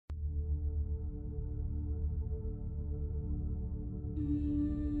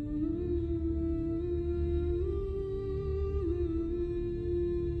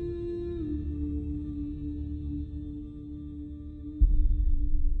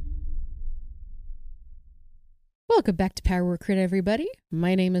Welcome back to Power Crit, everybody.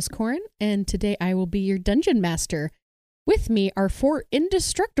 My name is Corin, and today I will be your dungeon master. With me are 4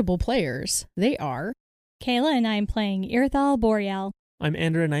 indestructible players. They are Kayla, and I'm playing Irthal Boreal. I'm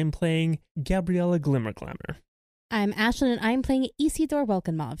Andrew, and I'm playing Gabriella Glimmerglammer. I'm Ashlyn, and I'm playing Isidore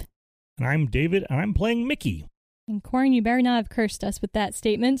Welkenmov. And I'm David, and I'm playing Mickey. And Corin, you better not have cursed us with that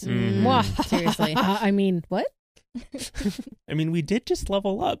statement. Seriously. I mean, what? I mean, we did just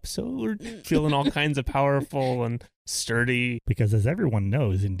level up, so we're feeling all kinds of powerful and sturdy. Because as everyone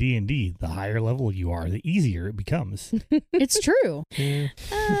knows, in D&D, the higher level you are, the easier it becomes. It's true. We'll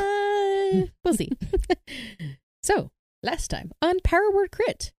see. So, last time on Power Word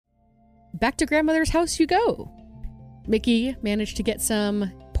Crit, back to grandmother's house you go. Mickey managed to get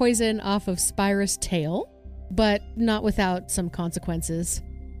some poison off of Spyra's tail, but not without some consequences.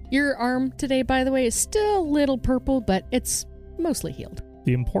 Your arm today, by the way, is still a little purple, but it's mostly healed.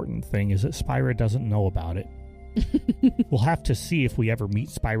 The important thing is that Spyra doesn't know about it. We'll have to see if we ever meet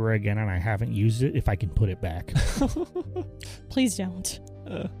Spyra again and I haven't used it, if I can put it back. Please don't.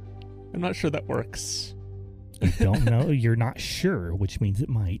 I'm not sure that works. You don't know? You're not sure, which means it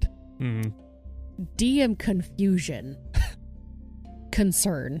might. DM confusion.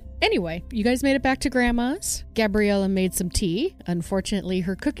 Concern. Anyway, you guys made it back to Grandma's. Gabriella made some tea. Unfortunately,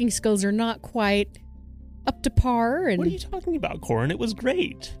 her cooking skills are not quite up to par. And what are you talking about, Corin? It was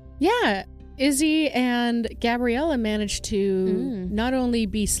great. Yeah, Izzy and Gabriella managed to not only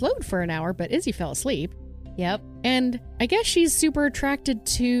be slowed for an hour, but Izzy fell asleep. Yep. And I guess she's super attracted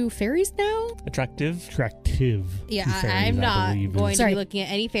to fairies now? Attractive. Yeah, fairies, I'm not going to Sorry. be looking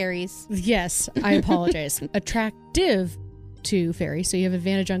at any fairies. Yes, I apologize. Attractive to fairies, so you have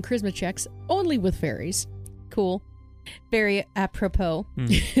advantage on charisma checks only with fairies. Cool. Very apropos.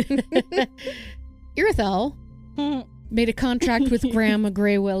 Irthal made a contract with Grandma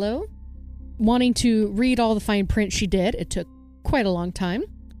Greywillow, wanting to read all the fine print she did. It took quite a long time.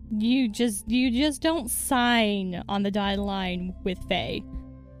 You just don't sign on the dotted line with Fae.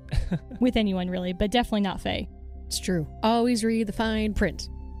 With anyone, really, but definitely not Fae. It's true. Always read the fine print.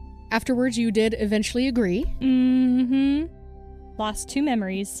 Afterwards, you did eventually agree. Lost 2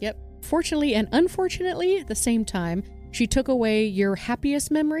 memories. Yep. Fortunately and unfortunately, at the same time, she took away your happiest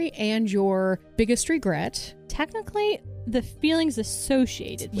memory and your biggest regret. Technically, the feelings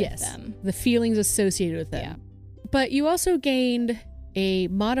associated with them. The feelings associated with them. Yeah. But you also gained a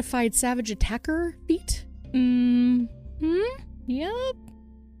modified savage attacker feat. Yep.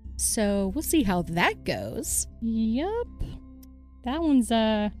 So we'll see how that goes. Yep. That one's,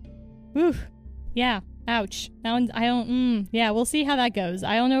 yeah. Ouch. That one, I don't, yeah, we'll see how that goes.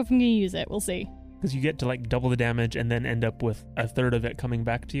 I don't know if I'm gonna use it. We'll see. Because you get to like double the damage and then end up with a third of it coming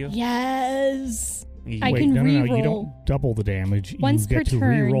back to you. Yes. Wait, can no, reroll. you don't double the damage. Once you get per to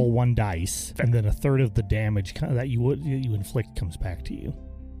turn. re-roll 1 dice, and then a third of the damage that you inflict comes back to you.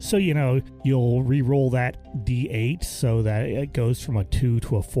 So, you'll re-roll that D8 so that it goes from a 2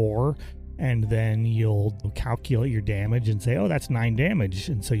 to a 4, and then you'll calculate your damage and say, oh, that's 9 damage,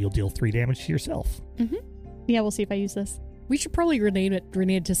 and so you'll deal 3 damage to yourself. Yeah, we'll see if I use this. We should probably rename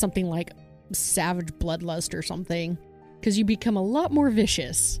it to something like Savage Bloodlust or something, because you become a lot more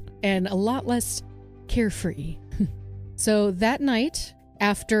vicious and a lot less carefree. So that night,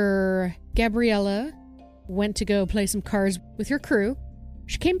 after Gabriella went to go play some cards with your crew,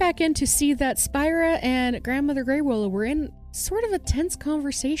 she came back in to see that Spyra and Grandmother Greywillow were in sort of a tense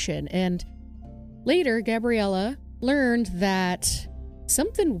conversation, and later Gabriella learned that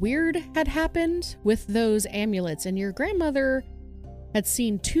something weird had happened with those amulets, and your grandmother had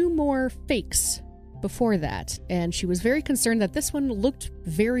seen 2 more fakes before that, and she was very concerned that this one looked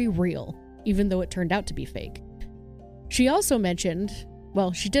very real, even though it turned out to be fake. She also mentioned,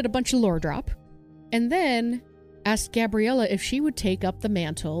 she did a bunch of lore drop, and then asked Gabriella if she would take up the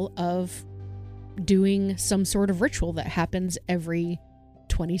mantle of doing some sort of ritual that happens every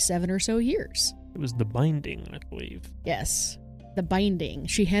 27 or so years. It was the binding, I believe. Yes, the binding.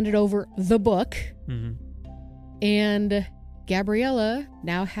 She handed over the book, and Gabriella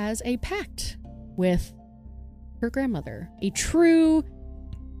now has a pact with her grandmother. A true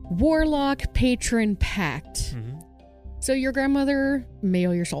warlock patron pact. So your grandmother may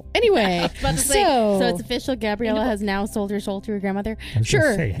owe your soul. Anyway, I was about to say, so it's official. Gabriella has now sold her soul to her grandmother. I was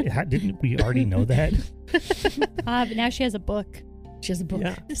gonna say, didn't we already know that? But now she has a book. She has a book.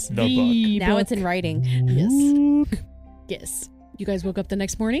 Yeah, the book. Now it's in writing. Yes. Yes. You guys woke up the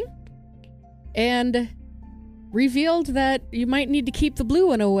next morning and revealed that you might need to keep the blue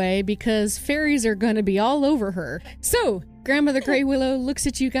one away because fairies are going to be all over her. So Grandmother Greywillow looks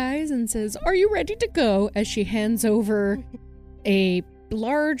at you guys and says, "Are you ready to go?" as she hands over a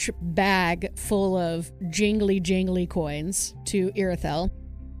large bag full of jingly coins to Irithel.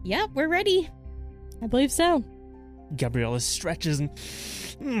 Yep, we're ready. I believe so. Gabriella stretches and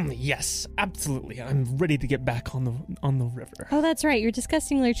yes, absolutely. I'm ready to get back on the river. Oh, that's right. You're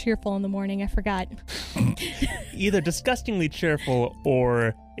disgustingly cheerful in the morning. I forgot. Either disgustingly cheerful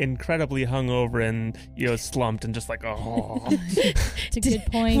or incredibly hungover and slumped and just like It's a good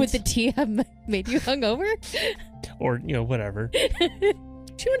point. Would the tea have made you hungover? or whatever.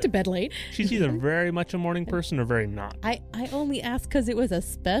 She went to bed late. She's either very much a morning person or very not. I only asked because it was a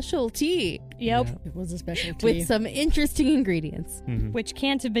special tea Yep. Yeah. It was a special tea. with some interesting ingredients. Mhm. Which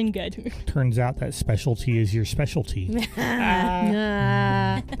can't have been good. Turns out that specialty is your specialty.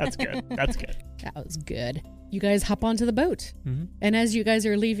 That's good. That's good. That was good. You guys hop onto the boat. Mm-hmm. And as you guys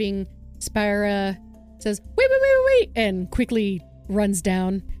are leaving, Spyra says, wait, and quickly runs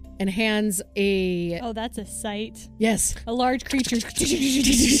down and hands a... Oh, that's a sight. Yes. A large creature.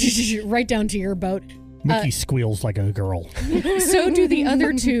 right down to your boat. Mickey squeals like a girl. So do the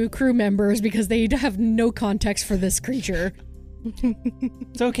other two crew members because they have no context for this creature.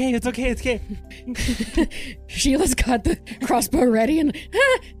 It's okay. It's okay. It's okay. Sheila's got the crossbow ready and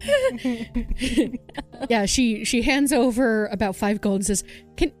yeah, she hands over about 5 gold and says,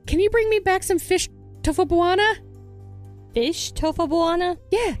 Can you bring me back some fish tofu buana? Fish tofabuana?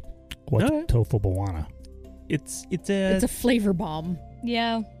 Yeah. What's Okay. tofu bawana? It's It's a flavor bomb.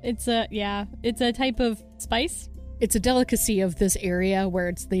 Yeah. It's a type of spice. It's a delicacy of this area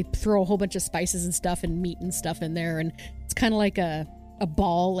where they throw a whole bunch of spices and stuff and meat and stuff in there, and it's kind of like a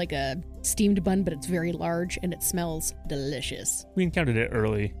ball, like a steamed bun, but it's very large and it smells delicious. we encountered it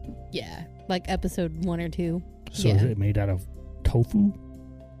early. Yeah. Like episode 1 or 2. So Yeah. is it made out of tofu?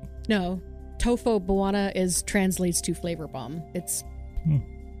 No. Tofu buana translates to flavor bomb. It's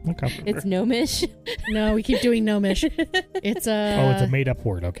Okay. It's gnomish. no, we keep doing gnomish. It's a Oh, it's a made-up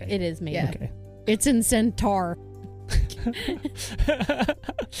word. Okay. It is made. Yeah. Okay. It's in centaur.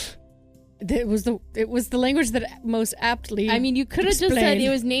 It was the language that most aptly. I mean, you could have just said explained it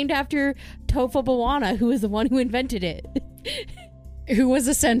was named after Tofa Bawana, who was the one who invented it. who was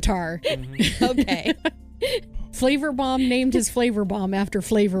a centaur. Okay. Flavor Bomb named his Flavor Bomb after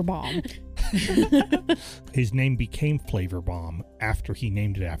Flavor Bomb. His name became Flavor Bomb after he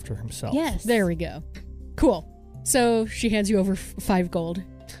named it after himself. Yes. There we go. Cool. So she hands you over 5 gold.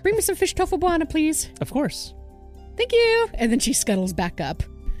 Bring me some fish tofu buana, please. Of course. Thank you. And then she scuttles back up.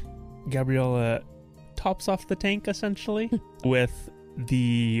 Gabriella tops off the tank essentially with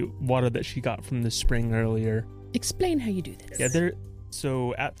the water that she got from the spring earlier. Explain how you do this. Yeah,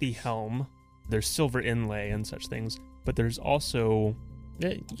 so at the helm, there's silver inlay and such things, but there's also,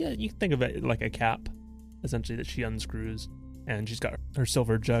 yeah, you can think of it like a cap, essentially, that she unscrews, and she's got her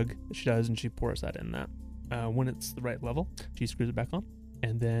silver jug that she does, and she pours that in that. When it's the right level, she screws it back on,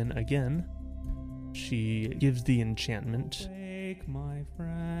 and then again, she gives the enchantment. Wake, my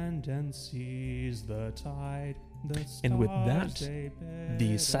friend, and seize the tide. And with that,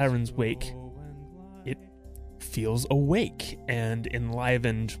 the sirens wake. It feels awake and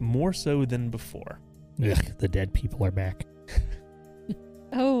enlivened more so than before. Ugh, the dead people are back.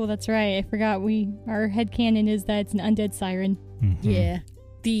 Oh, that's right. I forgot our headcanon is that it's an undead siren. Mhm. Yeah.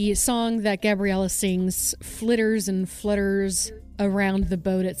 The song that Gabriella sings flitters and flutters around the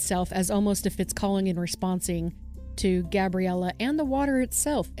boat itself as almost if it's calling and responding to Gabriella and the water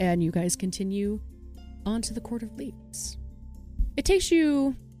itself. And you guys continue onto the Court of Leaves. It takes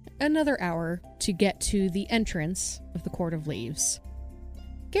you another hour to get to the entrance of the Court of Leaves.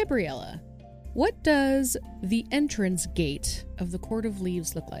 Gabriella, what does the entrance gate of the Court of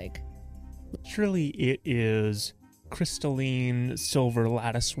Leaves look like? Surely it is crystalline silver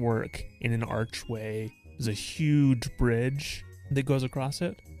lattice work in an archway. There's a huge bridge that goes across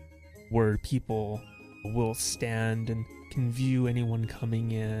it where people will stand and can view anyone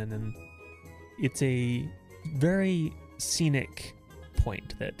coming in, and it's a very scenic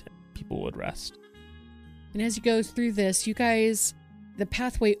point that people would rest. And as you go through this, the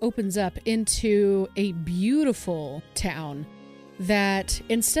pathway opens up into a beautiful town that,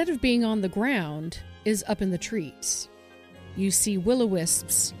 instead of being on the ground, is up in the trees. You see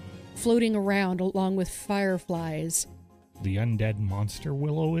will-o-wisps floating around along with fireflies. The undead monster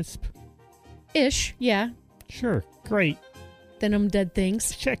will-o-wisp? Ish, yeah. Sure. Great. Then undead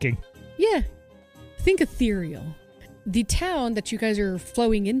things. Checking. Yeah. Think ethereal. The town that you guys are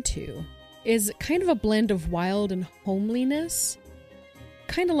flowing into is kind of a blend of wild and homeliness.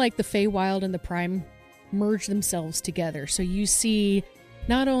 Kind of like the Feywild and the Prime merge themselves together. So you see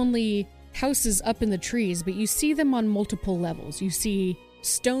not only houses up in the trees, but you see them on multiple levels. You see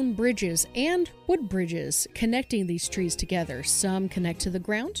stone bridges and wood bridges connecting these trees together. Some connect to the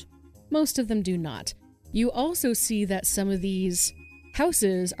ground, most of them do not. You also see that some of these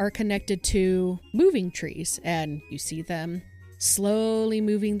houses are connected to moving trees, and you see them slowly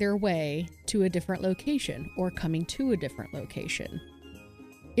moving their way to a different location or coming to a different location.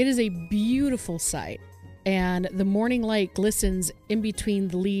 It is a beautiful sight, and the morning light glistens in between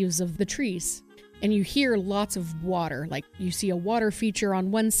the leaves of the trees, and you hear lots of water. Like, you see a water feature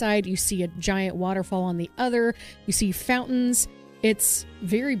on one side, you see a giant waterfall on the other, you see fountains. It's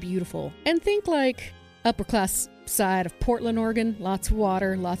very beautiful. And think like upper class side of Portland, Oregon. Lots of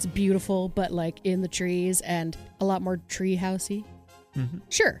water, lots of beautiful, but like in the trees and a lot more tree housey. Mm-hmm.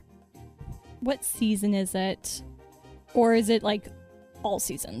 Sure. What season is it? Or is it like all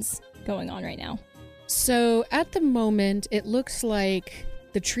seasons going on right now? So at the moment, it looks like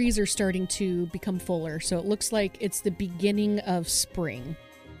the trees are starting to become fuller. So it looks like it's the beginning of spring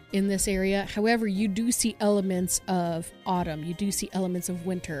in this area. However, you do see elements of autumn. You do see elements of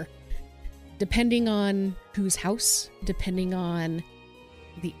winter. Depending on whose house, depending on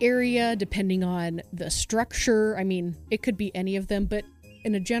the area, depending on the structure. I mean, it could be any of them, but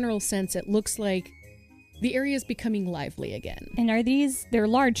in a general sense, it looks like the area is becoming lively again. And are they're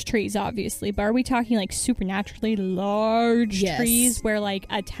large trees, obviously, but are we talking like supernaturally large trees where like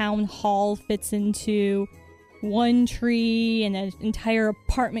a town hall fits into one tree and an entire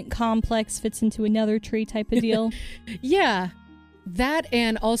apartment complex fits into another tree type of deal? Yeah, that,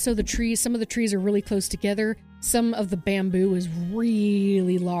 and also the trees. Some of the trees are really close together. Some of the bamboo is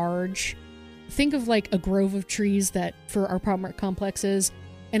really large. Think of like a grove of trees that for our apartment complexes,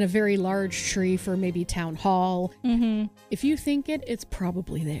 and a very large tree for maybe town hall. Mm-hmm. If you think it, it's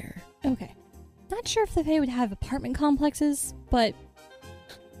probably there. Okay. Not sure if the Fae would have apartment complexes, but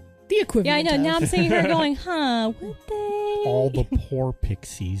the equivalent. yeah, I know. Of. Now I'm sitting here going, huh, would they? All the poor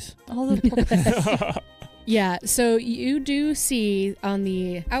pixies. All the poor pixies. Yeah, so you do see on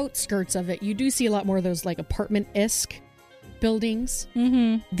the outskirts of it, you do see a lot more of those like apartment-esque buildings.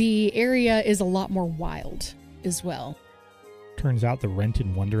 Mm-hmm. The area is a lot more wild as well. Turns out the rent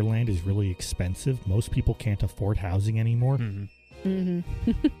in Wonderland is really expensive. Most people can't afford housing anymore. Mm-hmm.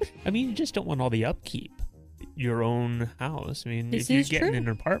 Mm-hmm. I mean, you just don't want all the upkeep. Your own house. I mean, This if you're is getting true. an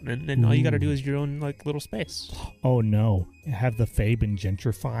apartment, then all you got to do is your own like little space. Oh no. Have the Fae been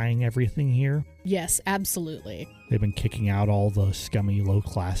gentrifying everything here? Yes, absolutely. They've been kicking out all the scummy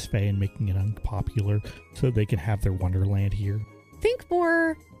low-class Fae and making it unpopular so they can have their Wonderland here. Think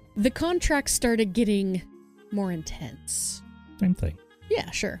more, the contracts started getting more intense. Same thing. Yeah,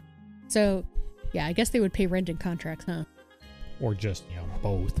 sure. So, yeah, I guess they would pay rent in contracts, huh? Or just,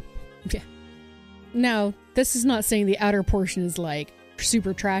 both. Yeah. Now, this is not saying the outer portion is like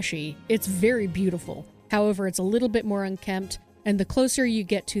super trashy. It's very beautiful. However, it's a little bit more unkempt, and the closer you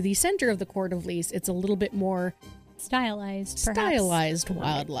get to the center of the Court of Lease, it's a little bit more Stylized, perhaps. stylized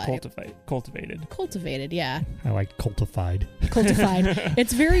wildlife. Cultivated. Cultivated, yeah. I like cultified. Cultified.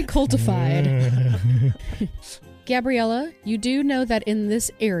 It's very cultified. Gabriella, you do know that in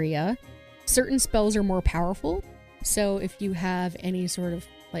this area, certain spells are more powerful. So if you have any sort of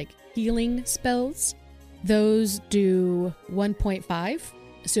like healing spells, those do 1.5.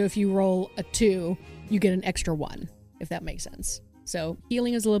 So if you roll a 2, you get an extra 1, if that makes sense. So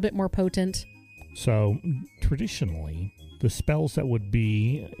healing is a little bit more potent. So, traditionally, the spells that would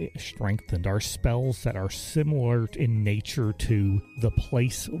be strengthened are spells that are similar in nature to the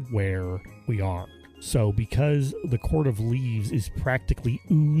place where we are. So, because the Court of Leaves is practically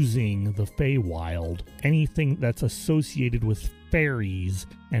oozing the Feywild, anything that's associated with fairies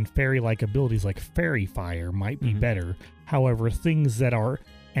and fairy-like abilities like fairy fire might be better. However, things that are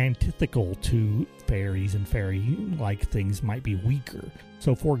antithetical to fairies and fairy-like things might be weaker.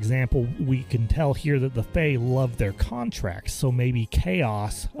 So, for example, we can tell here that the Fae love their contracts, so maybe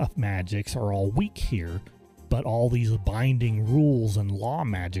chaos of magics are all weak here, but all these binding rules and law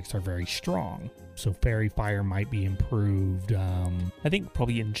magics are very strong. So fairy fire might be improved. I think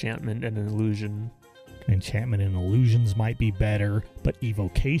probably enchantment and an illusion. Enchantment and illusions might be better, but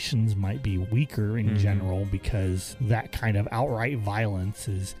evocations might be weaker in general because that kind of outright violence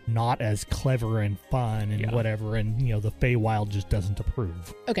is not as clever and fun and whatever, and the Feywild just doesn't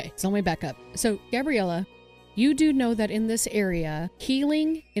approve. Okay, so let me back up. So, Gabriella, you do know that in this area,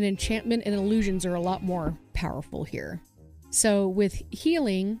 healing and enchantment and illusions are a lot more powerful here. So with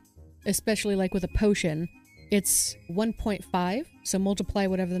healing, especially like with a potion, it's 1.5, so multiply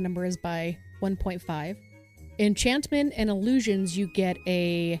whatever the number is by 1.5. Enchantment and illusions, you get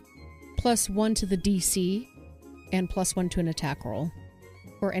a +1 to the DC and +1 to an attack roll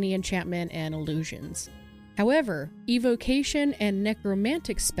for any enchantment and illusions. However, evocation and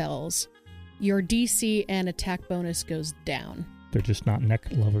necromantic spells, your DC and attack bonus goes down. They're just not neck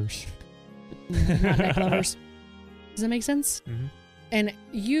lovers. Not neck lovers. Does that make sense? Mm-hmm. And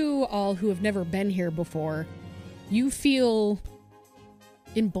you all who have never been here before, you feel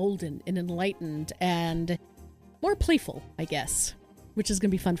emboldened and enlightened and more playful, I guess, which is going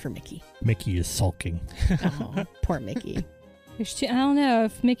to be fun for Mickey. Mickey is sulking. Oh, poor Mickey. I don't know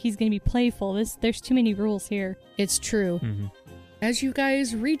if Mickey's going to be playful. There's too many rules here. It's true. Mm-hmm. As you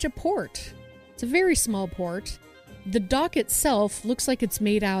guys reach a port, it's a very small port. The dock itself looks like it's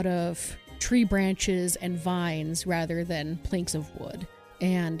made out of tree branches and vines rather than planks of wood.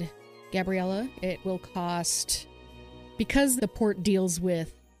 And Gabriella, it will cost, because the port deals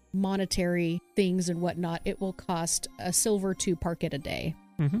with monetary things and whatnot, it will cost a silver to park it a day.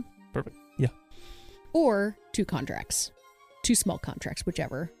 Mm-hmm. Perfect. Yeah. Or 2 contracts. 2 small contracts,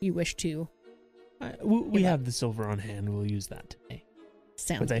 whichever you wish to. We have the silver on hand. We'll use that today.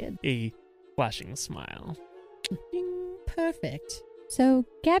 Sounds With good. a flashing smile. Perfect. So,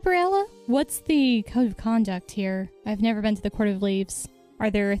 Gabriella, what's the code of conduct here? I've never been to the Court of Leaves. Are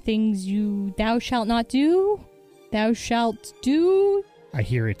there things thou shalt not do? Thou shalt do? I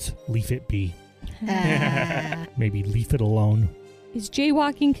hear it's leave it be. Ah. Maybe leave it alone. Is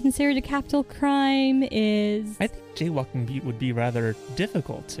jaywalking considered a capital crime? I think jaywalking would be rather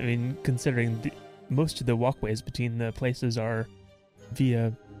difficult. I mean, considering most of the walkways between the places are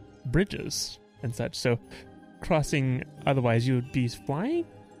via bridges and such. So crossing, otherwise you would be flying.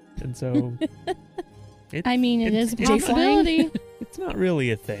 And so... it is a Jay possibility. It's not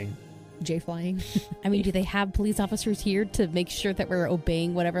really a thing. J flying. I mean, do they have police officers here to make sure that we're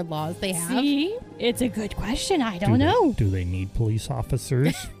obeying whatever laws they have? See? It's a good question. I don't know. Do they need police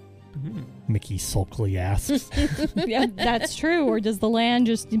officers? Mm-hmm. Mickey sulkily asks. Yeah, that's true. Or does the land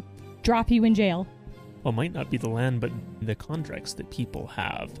just drop you in jail? Well, it might not be the land, but the contracts that people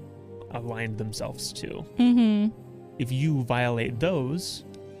have aligned themselves to. Mm-hmm. If you violate those,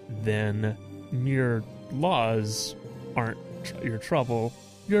 then mere laws aren't your trouble.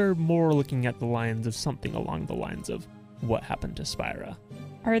 You're more looking at the lines of something along the lines of what happened to Spyra.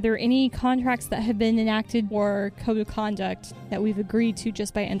 Are there any contracts that have been enacted or code of conduct that we've agreed to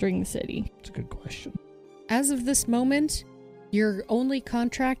just by entering the city? It's a good question. As of this moment, your only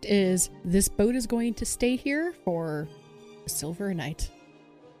contract is this boat is going to stay here for a silver a night.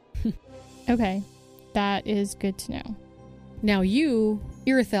 Okay, that is good to know. Now you,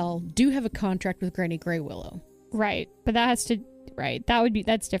 Irithel, do have a contract with Granny Grey Willow. Right, but that has to... Right,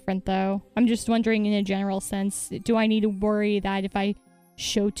 that's different though. I'm just wondering in a general sense, do I need to worry that if I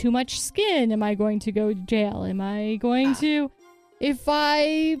show too much skin, am I going to go to jail? Am I going to... If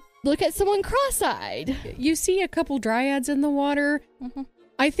I look at someone cross-eyed? You see a couple dryads in the water. Mm-hmm.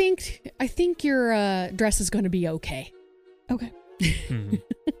 I think your dress is going to be okay. Okay. Hmm.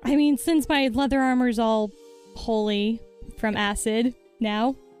 I mean, since my leather armor's all holy from acid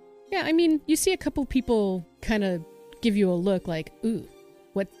now. Yeah, I mean, you see a couple people kind of give you a look like, ooh,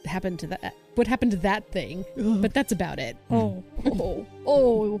 what happened to that? What happened to that thing? But that's about it. Oh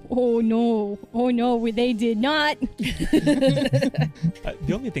no, they did not. The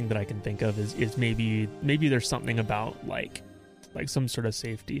only thing that I can think of is maybe there's something about like some sort of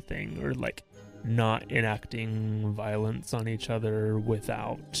safety thing, or like not enacting violence on each other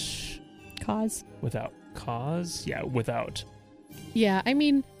without Cause. Yeah, I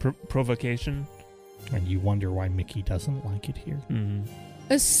mean, provocation. And you wonder why Mickey doesn't like it here. Mm-hmm.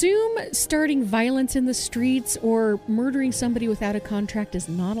 assume starting violence in the streets or murdering somebody without a contract is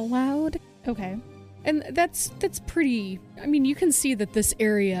not allowed. Okay. And that's pretty... I mean, you can see that this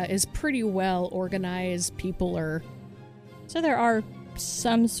area is pretty well organized. People are... So there are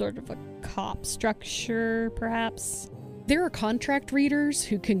some sort of a cop structure, perhaps? There are contract readers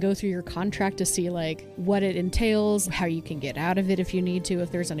who can go through your contract to see, like, what it entails, how you can get out of it if you need to,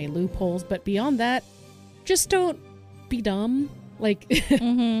 if there's any loopholes. But beyond that, just don't be dumb. Like,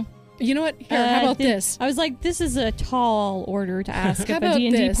 Mm-hmm. You know what? Here, how about this? I was like, this is a tall order to ask How of a about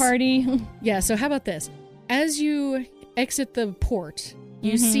D&D this? party. Yeah, so how about this? As you exit the port,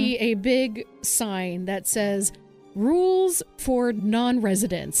 you Mhm. see a big sign that says, rules for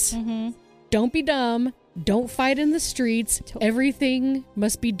non-residents. Mm-hmm. Don't be dumb. Don't fight in the streets. Totally. Everything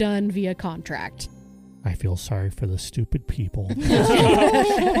must be done via contract. I feel sorry for the stupid people.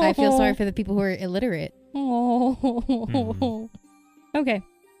 I feel sorry for the people who are illiterate. Oh. Okay.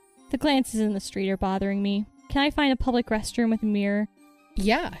 The glances in the street are bothering me. Can I find a public restroom with a mirror?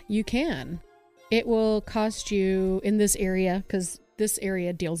 Yeah, you can. It will cost you in this area, because this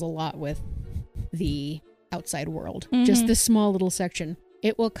area deals a lot with the outside world. Mhm. Just this small little section.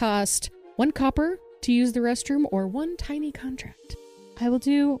 It will cost 1 copper to use the restroom or 1 tiny contract? I will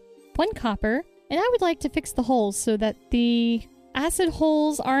do 1 copper, and I would like to fix the holes so that the acid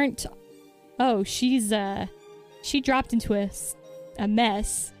holes aren't... Oh, she dropped into a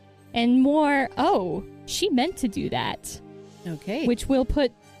mess. And more... Oh, she meant to do that. Okay. Which will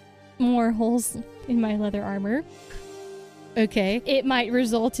put more holes in my leather armor. Okay. It might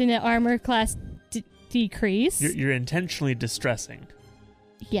result in an armor class decrease. You're intentionally distressing.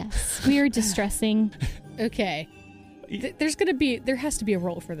 Yes, we are distressing. Okay. There has to be a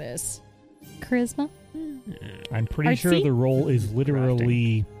roll for this. Charisma? I'm pretty sure Artsy? the role is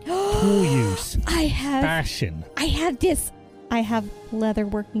literally tool use. I have Fashion. this. I have leather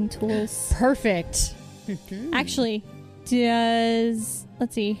working tools. Perfect. Actually,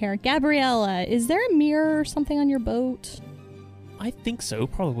 let's see here. Gabriella, is there a mirror or something on your boat? I think so,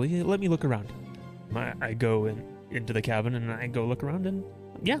 probably. Let me look around. I go into the cabin and I go look around, and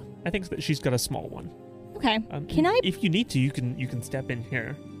yeah, I think that she's got a small one. Okay. Can I? If you need to, you can step in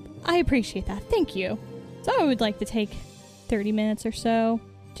here. I appreciate that. Thank you. So I would like to take 30 minutes or so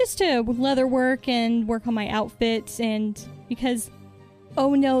just to leather work and work on my outfits, and because,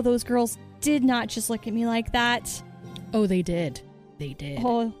 oh no, those girls did not just look at me like that. Oh, they did. They did.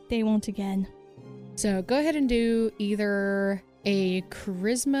 Oh, they won't again. So go ahead and do either a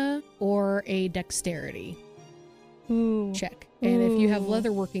charisma or a dexterity Ooh. check. And if you have Ooh.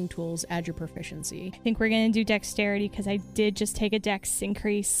 leather working tools, add your proficiency. I think we're going to do dexterity because I did just take a dex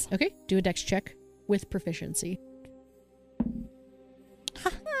increase. Okay, do a dex check with proficiency.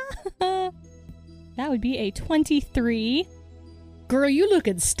 That would be a 23. Girl, you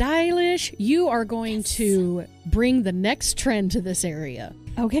looking stylish. You are going to bring the next trend to this area.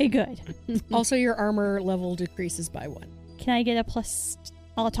 Okay, good. Also, your armor level decreases by 1. Can I get a plus?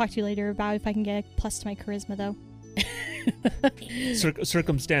 I'll talk to you later about if I can get a plus to my charisma, though.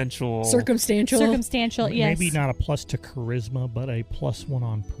 Circumstantial. Circumstantial, yes. Maybe not a plus to charisma, but a +1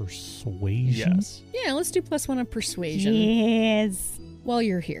 on persuasion. Yes. Yeah, let's do +1 on persuasion. Yes. While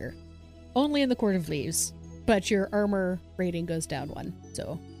you're here. Only in the Court of Leaves. But your armor rating goes down 1.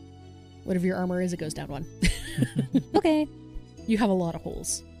 So whatever your armor is, it goes down 1. Okay. You have a lot of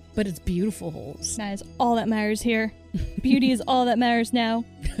holes. But it's beautiful holes. That is all that matters here. Beauty is all that matters now.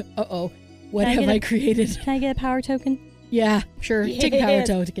 Uh-oh. What Can I have get I a- created? Can I get a power token? Yeah, sure. Take a power Yes.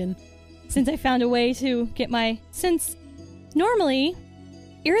 token. Since I found a way to get my... Since normally,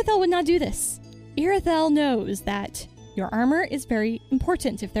 Irithel would not do this. Irithel knows that your armor is very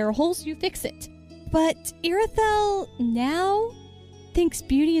important. If there are holes, you fix it. But Irithel now thinks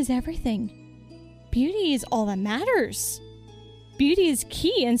beauty is everything. Beauty is all that matters. Beauty is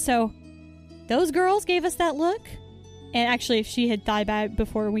key, and so those girls gave us that look. And actually, if she had thought about it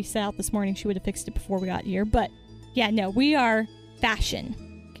before we set out this morning, she would have fixed it before we got here. But yeah, no, we are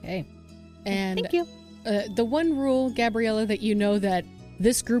fashion. Okay. And Thank you. the one rule, Gabriella, that you know that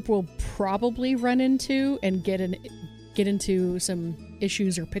this group will probably run into and get into some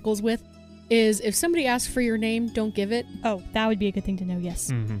issues or pickles with is if somebody asks for your name, don't give it. Oh, that would be a good thing to know, yes.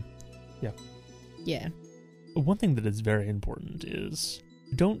 Mm-hmm. Yeah. One thing that is very important is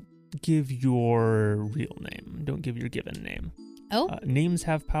don't give your real name. Don't give your given name. Oh. Names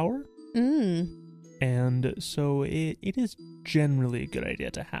have power, and so it is generally a good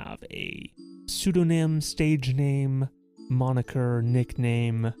idea to have a pseudonym, stage name, moniker,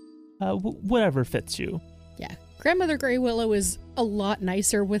 nickname, whatever fits you. Yeah. Grandmother Grey Willow is a lot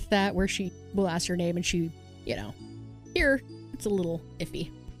nicer with that, where she will ask your name and she, here, it's a little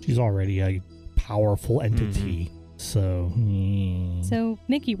iffy. She's already a powerful entity. So, So,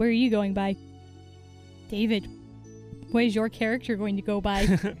 Mickey, where are you going by? David, what is your character going to go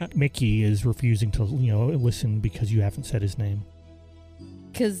by? Mickey is refusing to, listen because you haven't said his name.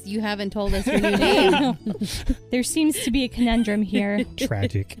 Because you haven't told us your new name. There seems to be a conundrum here.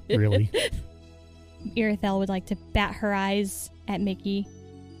 Tragic, really. Irithel would like to bat her eyes at Mickey.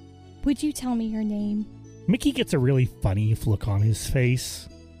 Would you tell me your name? Mickey gets a really funny look on his face.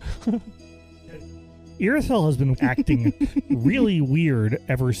 Irithel has been acting really weird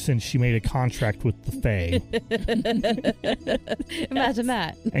ever since she made a contract with the Fae. Imagine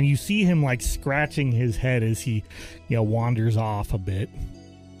that. And you see him scratching his head as he, wanders off a bit.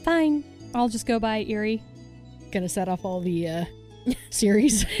 Fine. I'll just go by Eerie. Gonna set off all the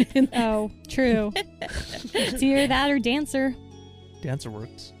series. Oh, true. It's either that or Dancer. Dancer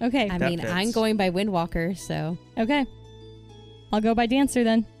works. Okay. I That mean, fits. I'm going by Windwalker, so. Okay. I'll go by Dancer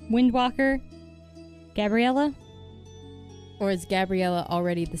then. Windwalker. Gabriella? Or is Gabriella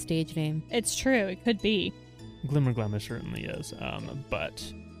already the stage name? It's true. It could be. Glimmer Glamour certainly is,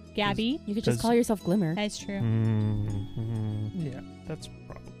 but Gabby? You could just Does- call yourself Glimmer. That's true. yeah, that's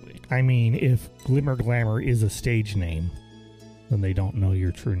probably. I mean, if Glimmer Glamour is a stage name, then they don't know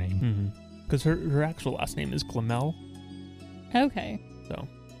your true name. Because her actual last name is Glamel. Okay. So.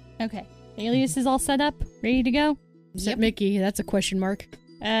 Okay. Alias is all set up, ready to go? Except Mickey, that's a question mark.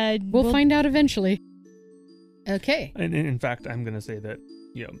 We'll We'll find out eventually. Okay. And in fact, I'm going to say that,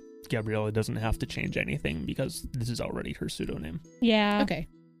 Gabriella doesn't have to change anything because this is already her pseudonym. Yeah. Okay.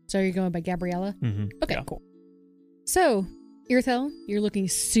 So you're going by Gabriella? Okay, Yeah. cool. So, Irthel, you're looking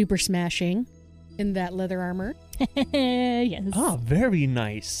super smashing in that leather armor. Yes. Ah, very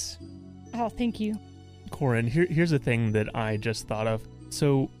nice. Oh, thank you. Corin, here's a thing that I just thought of.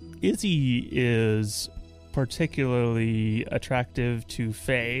 So, Izzy is particularly attractive to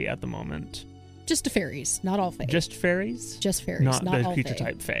Fae at the moment. Just to fairies, not all fae. Just fairies? Just fairies, not not the all creature fae.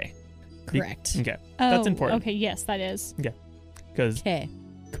 type Fae. Correct. Okay, Oh, that's important. Okay, yes, that is. Because Okay,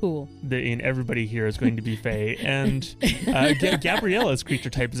 cool. everybody here is going to be Fae, and Gabriella's creature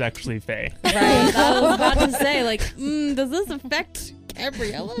type is actually Fae. Right. I was about to say, like, does this affect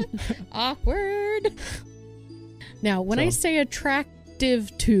Gabriella? Awkward. Now, when I So- say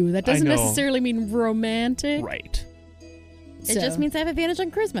attractive too, that doesn't know. necessarily mean romantic. Right. It just means I have advantage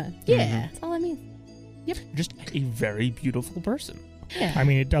on charisma. Yeah. That's all it means. Just a very beautiful person. Yeah. I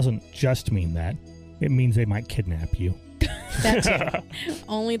mean, it doesn't just mean that. It means they might kidnap you. That's it.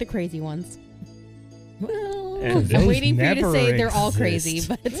 Only the crazy ones. Well, And I'm those waiting for you to never say they're all crazy, exist.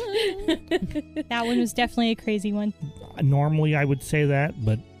 but That one was definitely a crazy one. Normally, I would say that,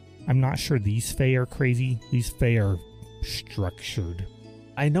 but I'm not sure these Fae are crazy. These Fae are structured.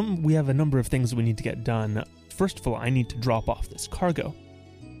 I know we have a number of things we need to get done. First of all, I need to drop off this cargo.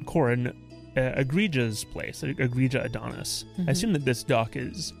 Corin, Egregia's place, Egregia Adonis. I assume that this dock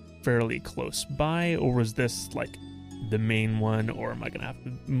is fairly close by, or was this like the main one, or am I going to have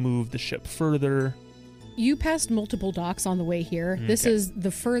to move the ship further? You passed multiple docks on the way here. This Okay. is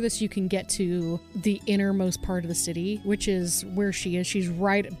the furthest you can get to the innermost part of the city, which is where she is. She's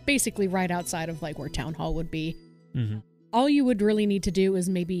basically right outside of like where Town Hall would be. Mm-hmm. All you would really need to do is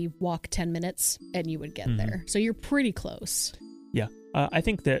maybe walk 10 minutes and you would get Mhm. there. So you're pretty close. Yeah, I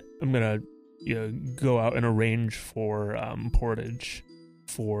think that I'm going to go out and arrange for portage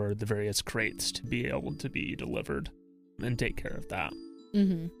for the various crates to be able to be delivered and take care of that.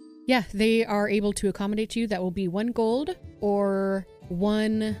 Mm-hmm. Yeah, they are able to accommodate you. That will be 1 gold or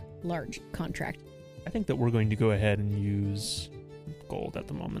 1 large contract. I think that we're going to go ahead and use gold at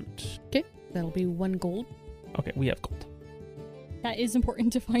the moment. Okay, that'll be 1 gold. Okay, we have gold. That is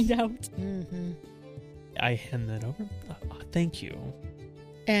important to find out. Mm-hmm. I hand that over. Thank you.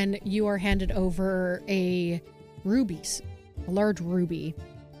 And you are handed over a large ruby.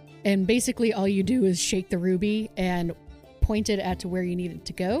 And basically all you do is shake the ruby and point it at to where you need it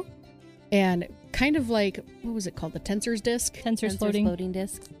to go. And kind of like, what was it called? The tensor's disc? Tensor's Sensors floating.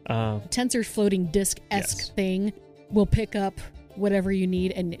 discs. Tensor's floating disc-esque Yes. thing will pick up whatever you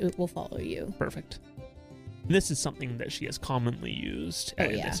need and it will follow you. Perfect. This is something that she has commonly used Oh,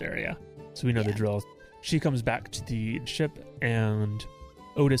 in yeah. this area. So we know the Yeah. drill. She comes back to the ship, and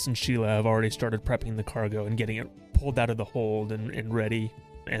Otis and Sheila have already started prepping the cargo and getting it pulled out of the hold and ready.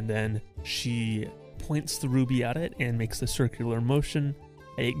 And then she points the ruby at it and makes the circular motion.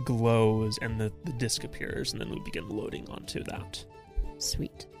 It glows, and the disc appears, and then we begin loading onto that.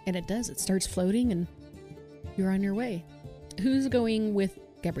 Sweet. And it does. It starts floating and you're on your way. Who's going with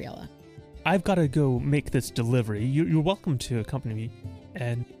Gabriella? I've got to go make this delivery. You're welcome to accompany me.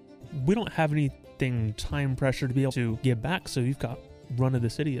 And we don't have anything time pressure to be able to get back, so you've got run of the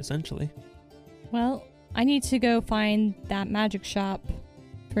city, essentially. Well, I need to go find that magic shop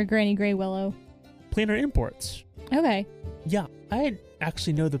for Granny Grey Willow. Planar Imports. Okay. Yeah, I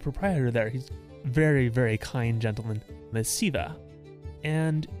actually know the proprietor there. He's very, very kind gentleman, Miss Siva.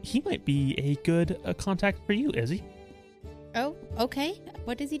 And he might be a good contact for you, Izzy. Oh, okay.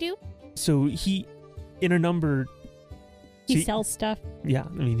 What does he do? So he, in a number... He See- sells stuff. Yeah, I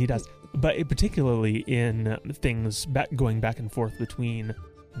mean, he does. But particularly in things going back and forth between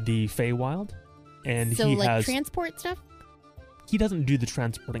the Feywild, and So, he like has... transport stuff? he doesn't do the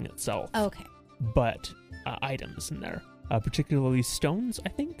transporting itself, Oh, okay. but items in there. Particularly stones, I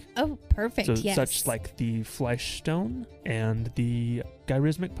think. Oh, perfect. So yes. such like the flesh stone and the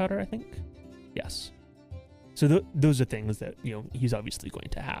gyrosmic powder, I think. Yes. So those are things that, he's obviously going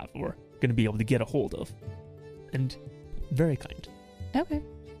to have or going to be able to get a hold of. And very kind. Okay.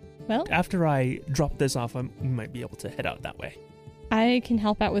 Well, After I drop this off, we might be able to head out that way. I can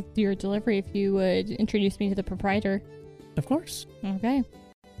help out with your delivery if you would introduce me to the proprietor. Of course. Okay.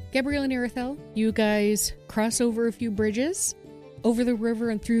 Gabrielle and Irithel, you guys cross over a few bridges, over the river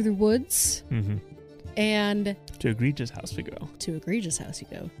and through the woods, Mm-hmm. And to Egregious house we go. To Egregious house you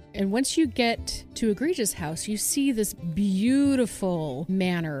go. And once you get to Egregious house, you see this beautiful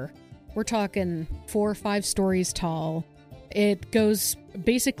manor. We're talking 4 or 5 stories tall. It goes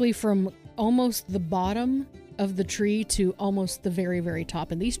basically from almost the bottom of the tree to almost the very, very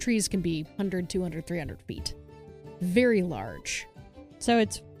top. And these trees can be 100, 200, 300 feet. Very large. So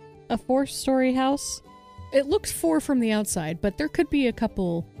it's a 4-story house? It looks 4 from the outside, but there could be a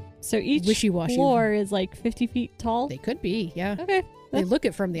couple. So each wishy-washy. floor is like 50 feet tall? They could be, yeah. Okay. They look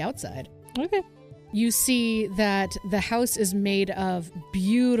it from the outside. Okay. You see that the house is made of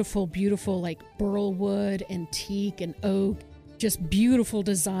beautiful, beautiful, like burl wood and teak and oak. Just beautiful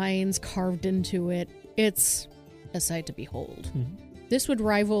designs carved into it. It's a sight to behold. Mm-hmm. This would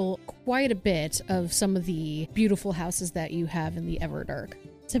rival quite a bit of some of the beautiful houses that you have in the Everdark.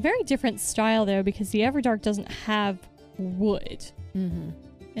 It's a very different style, though, because the Everdark doesn't have wood. Mm-hmm.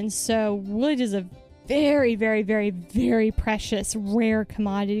 And so wood is a very, very, very, very precious, rare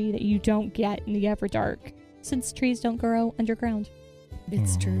commodity that you don't get in the Everdark, since trees don't grow underground.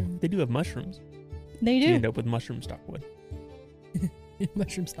 It's true. They do have mushrooms. They You do. end up with mushroom stockwood.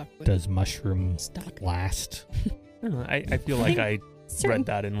 Mushroom stockwood. Does mushroom Stock. last? I don't know. I feel like I Certain, read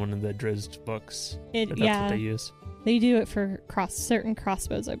that in one of the Drizzt books. it, That's yeah, what they use. they do it for certain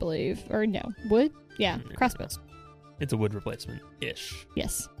crossbows, I believe. Or no, wood? Yeah, crossbows. It's a wood replacement-ish.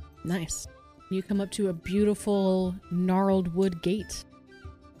 Yes. Nice. You come up to a beautiful gnarled wood gate.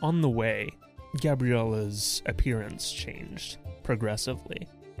 On the way, Gabriella's appearance changed progressively.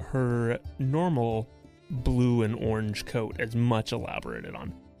 Her normal blue and orange coat is much elaborated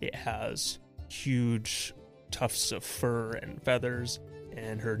on. It has huge tufts of fur and feathers,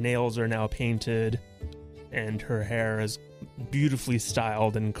 and her nails are now painted, and her hair is beautifully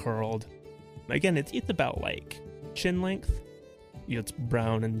styled and curled. Again, it's about like chin length. It's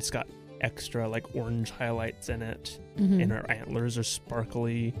brown and it's got extra like orange highlights in it, Mm-hmm. and her antlers are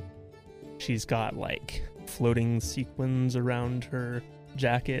sparkly. She's got like floating sequins around her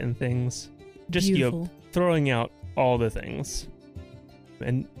jacket and things. Just Beautiful. throwing out all the things.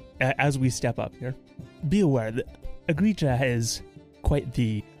 And as we step up here, be aware that Agrija is quite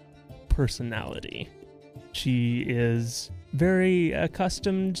the personality. She is very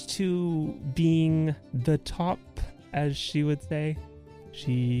accustomed to being the top, as she would say.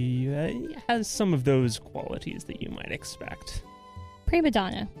 She has some of those qualities that you might expect. Prima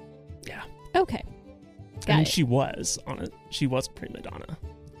donna. Yeah. Okay. I Got mean, it. she was a prima donna.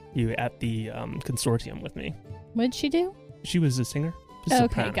 You at the consortium with me. What did she do? She was a singer. A Okay,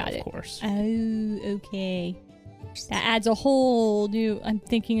 soprano, got it. Of course. Oh, okay. That adds a whole new... I'm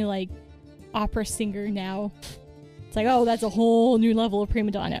thinking like opera singer now. It's like, oh, that's a whole new level of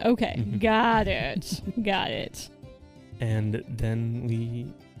prima donna. Okay, Mhm. got it. Got it. And then we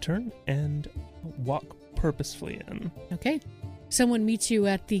turn and walk purposefully in. Okay. Someone meets you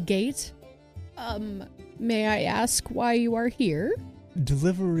at the gate. May I ask why you are here?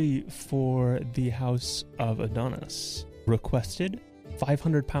 Delivery for the House of Adonis. Requested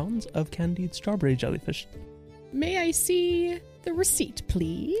 500 pounds of candied strawberry jellyfish. May I see the receipt,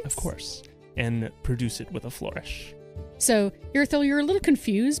 please? Of course. And produce it with a flourish. So, Irithel, you're a little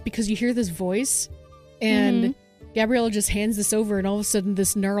confused because you hear this voice, and Gabriella just hands this over, and all of a sudden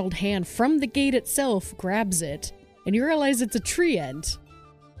this gnarled hand from the gate itself grabs it, and you realize it's a tree end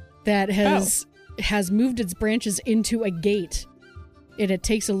that has moved its branches into a gate. And it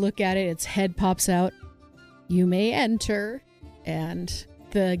takes a look at it, its head pops out. You may enter, and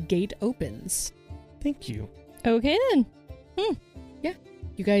the gate opens. Thank you. Okay, then.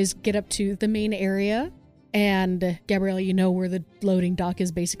 You guys get up to the main area, and Gabriella, you know where the loading dock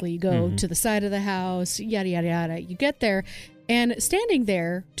is. Basically, you go to the side of the house, yada, yada, yada. You get there, and standing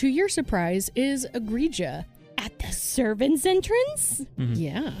there, to your surprise, is Agrija. At the servants' entrance? Mhm.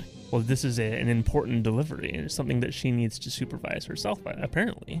 Yeah. Well, this is an important delivery, and it's something that she needs to supervise herself,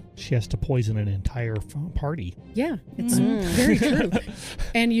 apparently. She has to poison an entire party. Yeah, it's very true.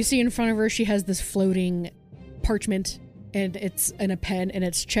 And you see in front of her, she has this floating parchment, and it's in a pen, and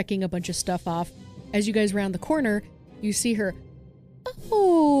it's checking a bunch of stuff off. As you guys round the corner, you see her.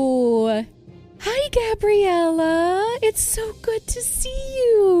 Oh, hi, Gabriella. It's so good to see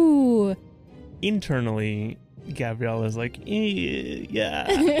you. Internally, Gabriella's like,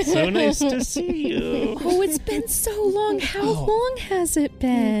 yeah, so nice to see you. Oh, it's been so long. How Oh. long has it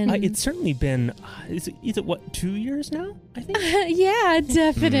been? It's certainly been, is it what, 2 years now, I think? Yeah,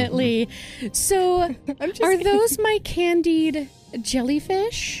 definitely. So, are those my candied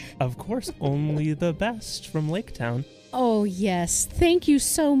jellyfish? Of course, only the best from Laketown. Oh, yes. Thank you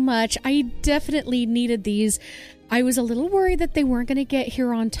so much. I definitely needed these. I was a little worried that they weren't going to get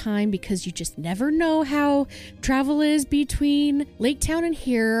here on time because you just never know how travel is between Lake Town and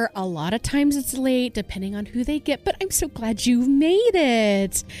here. A lot of times it's late depending on who they get, but I'm so glad you made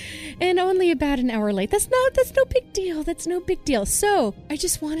it. And only about an hour late. That's no big deal. That's no big deal. So I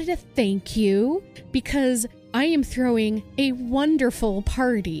just wanted to thank you because I am throwing a wonderful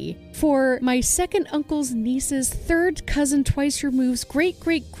party for my second uncle's niece's third cousin twice removed's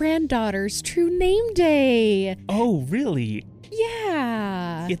great-great-granddaughter's true name day. Oh, really?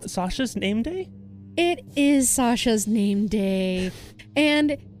 Yeah. It's Sasha's name day? It is Sasha's name day.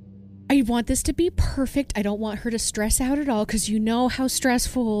 And I want this to be perfect. I don't want her to stress out at all because you know how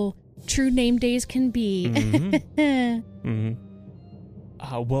stressful true name days can be. Mm-hmm.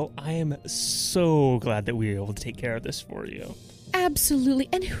 Well, I am so glad that we were able to take care of this for you. Absolutely.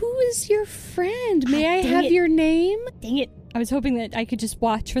 And who is your friend? May I have it. your name? Dang it. I was hoping that I could just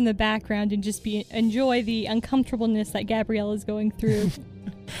watch from the background and just enjoy the uncomfortableness that Gabrielle is going through.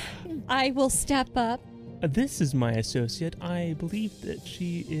 I will step up. This is my associate. I believe that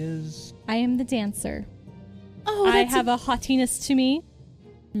she is... I am the dancer. Oh, I have a haughtiness to me.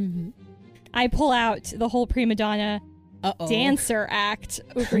 Mm-hmm. I pull out the whole prima donna dancer act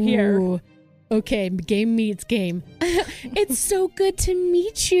over here. Okay, game meets game. It's so good to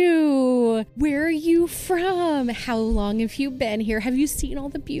meet you. Where are you from? How long have you been here? Have you seen all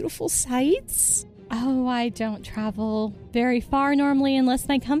the beautiful sights? Oh, I don't travel very far normally unless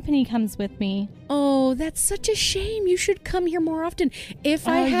my company comes with me. Oh, that's such a shame. You should come here more often. If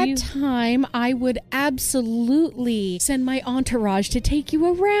I had time, I would absolutely send my entourage to take you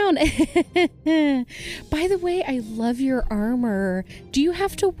around. By the way, I love your armor. Do you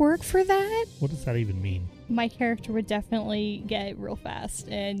have to work for that? What does that even mean? My character would definitely get real fast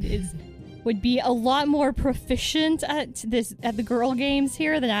and would be a lot more proficient at the girl games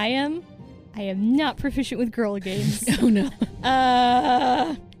here than I am. I am not proficient with girl games. Oh, no.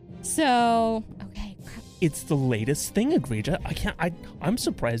 So, okay. It's the latest thing, Egregia. I'm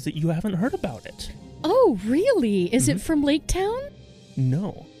surprised that you haven't heard about it. Oh, really? Is it from Lake Town?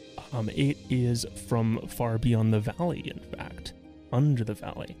 No. It is from far beyond the valley, in fact. Under the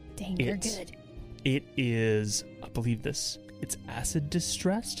valley. Dang, you're good. It is, I believe it's acid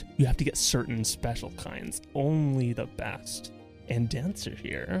distressed. You have to get certain special kinds. Only the best. And Dancer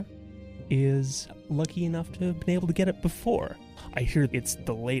here is lucky enough to have been able to get it before. I hear it's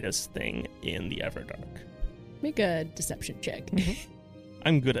the latest thing in the Everdark. Make a deception check.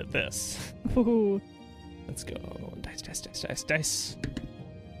 I'm good at this. Ooh. Let's go. Dice.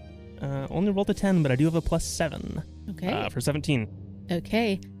 Only rolled a 10, but I do have a +7. Okay. For 17.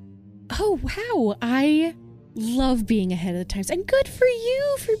 Okay. Oh, wow. I love being ahead of the times. And good for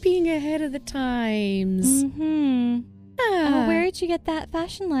you for being ahead of the times. Mm-hmm. Where did you get that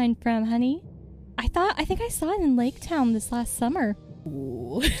fashion line from, honey? I think I saw it in Lake Town this last summer.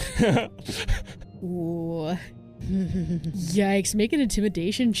 Ooh. Ooh. Yikes. Make an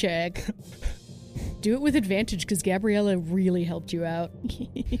intimidation check. Do it with advantage because Gabriella really helped you out.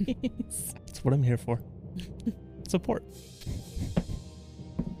 That's what I'm here for. Support.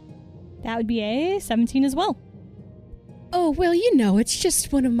 That would be a 17 as well. Oh, well, it's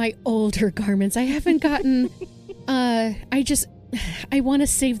just one of my older garments. I haven't gotten... I want to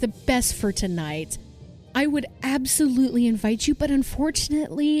save the best for tonight. I would absolutely invite you, but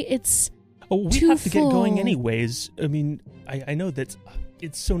unfortunately, it's we too have to full. get going anyways. I mean, I know that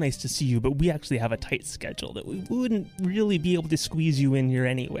it's so nice to see you, but we actually have a tight schedule that we wouldn't really be able to squeeze you in here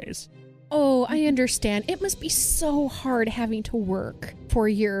anyways. Oh, I understand. It must be so hard having to work for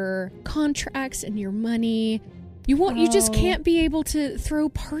your contracts and your money. You just can't be able to throw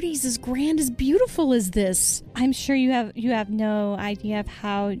parties as grand, as beautiful as this. I'm sure you have no idea of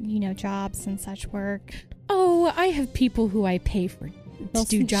how, jobs and such work. Oh, I have people who I pay to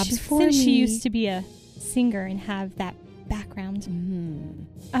do jobs for me. Since she used to be a singer and have that background. Mm-hmm.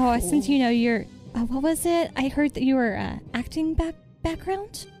 Oh, cool. Since you're... what was it? I heard that you were acting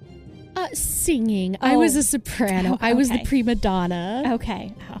background? Singing. I was a soprano. Okay. I was the prima donna.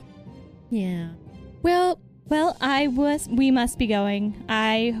 Okay. Oh. Yeah. Well, we must be going.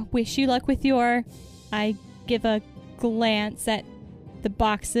 I wish you luck with I give a glance at the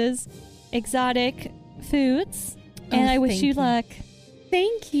boxes, exotic foods, and I wish you luck.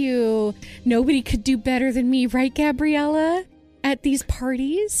 Thank you. Nobody could do better than me, right, Gabriella? At these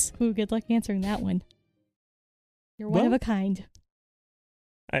parties? Ooh, good luck answering that one. You're one of a kind.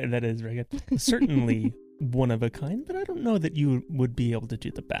 That is very good. Certainly one of a kind, but I don't know that you would be able to do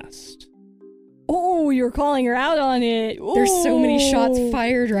the best. Oh, you're calling her out on it. Ooh. There's so many shots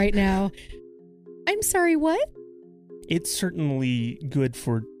fired right now. I'm sorry, what? It's certainly good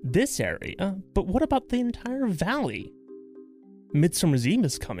for this area, but what about the entire valley? Midsummer's Eve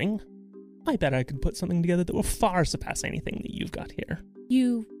is coming. I bet I could put something together that will far surpass anything that you've got here.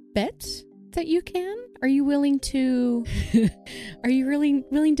 You bet that you can? Are you willing to... Are you really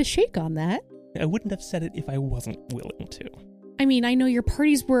willing to shake on that? I wouldn't have said it if I wasn't willing to. I mean, I know your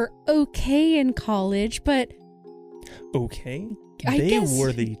parties were okay in college, but... Okay? I They guess-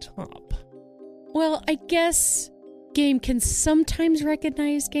 were the top. Well, I guess game can sometimes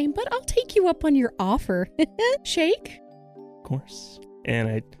recognize game, but I'll take you up on your offer. Shake? Of course. And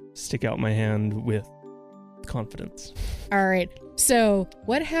I stick out my hand with confidence. All right. So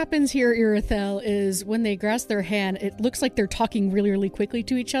what happens here, Irithel, is when they grasp their hand, it looks like they're talking really, really quickly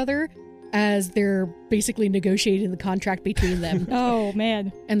to each other as they're basically negotiating the contract between them. Oh,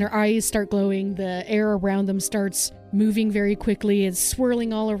 man. And their eyes start glowing. The air around them starts moving very quickly. It's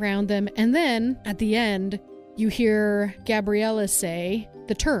swirling all around them. And then at the end, you hear Gabriella say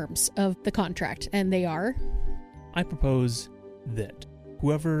the terms of the contract. And they are... I propose that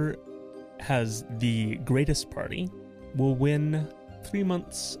whoever has the greatest party will win 3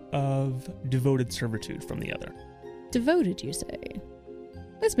 months of devoted servitude from the other. Devoted, you say?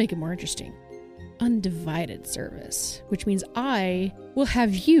 Let's make it more interesting. Undivided service, which means I will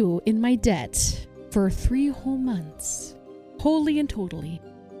have you in my debt for 3 whole months. Wholly and totally.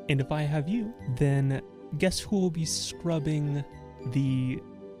 And if I have you, then guess who will be scrubbing the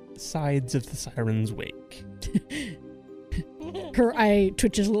sides of the siren's wake? Her eye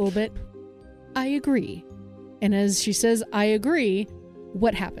twitches a little bit. I agree. And as she says, I agree,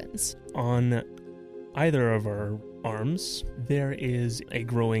 what happens? On either of our arms, there is a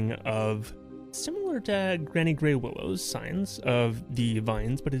growing of, similar to Granny Grey Willow's signs of the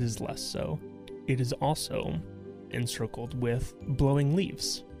vines, but it is less so. It is also encircled with blowing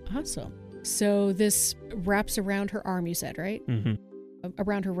leaves. Awesome. So this wraps around her arm, you said, right? Mm-hmm.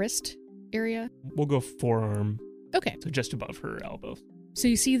 Around her wrist area? We'll go forearm, Okay. so just above her elbow. So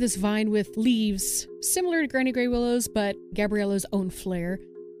you see this vine with leaves, similar to Granny Grey Willow's, but Gabriella's own flair,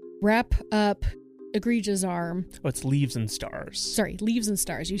 wrap up Egregia's arm. Oh, it's leaves and stars. Sorry, leaves and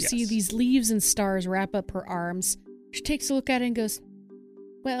stars. You see Yes. these leaves and stars wrap up her arms. She takes a look at it and goes,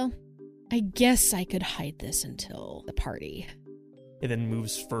 well, I guess I could hide this until the party. It then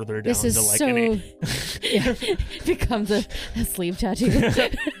moves further down This is to like so... an Yeah. Becomes a sleeve tattoo.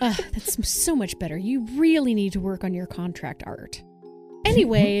 That's so much better. You really need to work on your contract art.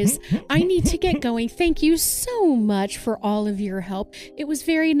 Anyways, I need to get going. Thank you so much for all of your help. It was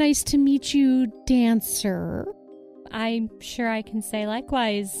very nice to meet you, Dancer. I'm sure I can say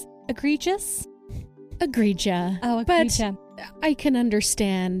likewise. Egregious? Egregia. Oh, Egregia. But I can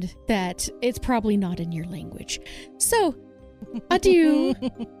understand that it's probably not in your language. So, adieu,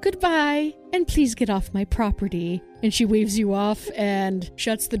 goodbye, and please get off my property. And she waves you off and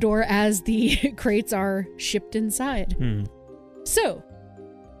shuts the door as the crates are shipped inside. So,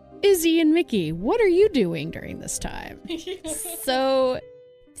 Izzy and Mickey, what are you doing during this time? So,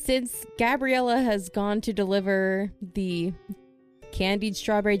 since Gabriella has gone to deliver the candied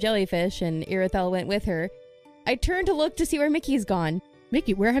strawberry jellyfish and Irithel went with her, I turned to look to see where Mickey's gone.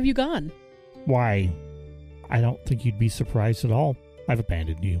 Mickey, where have you gone? Why? I don't think you'd be surprised at all. I've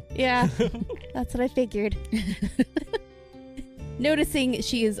abandoned you. Yeah, that's what I figured. Noticing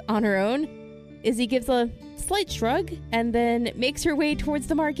she is on her own, Izzy gives a slight shrug and then makes her way towards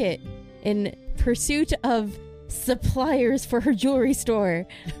the market in pursuit of suppliers for her jewelry store.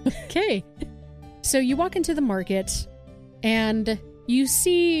 Okay. So you walk into the market and you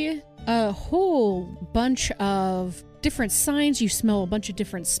see a whole bunch of different signs. You smell a bunch of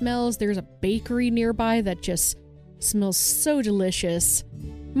different smells. There's a bakery nearby that just smells so delicious.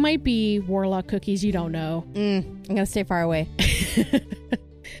 Might be warlock cookies, you don't know. I'm gonna stay far away.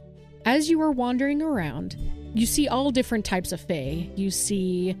 As you are wandering around, you see all different types of fae. You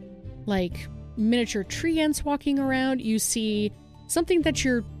see, like, miniature tree ants walking around. You see something that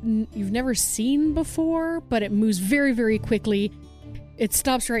you've never seen before, but it moves very, very quickly. It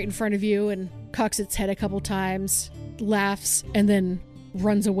stops right in front of you and cocks its head a couple times, laughs, and then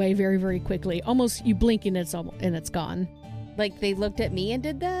runs away very, very quickly. Almost, you blink and it's gone. Like they looked at me and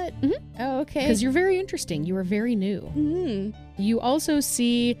did that? Mm-hmm. Oh, okay. Because you're very interesting. You are very new. Mm-hmm. You also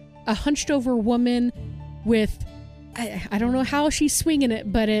see a hunched over woman with, I don't know how she's swinging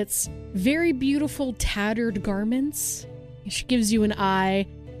it, but it's very beautiful tattered garments. She gives you an eye.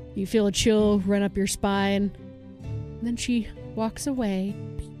 You feel a chill run up your spine. And then she walks away.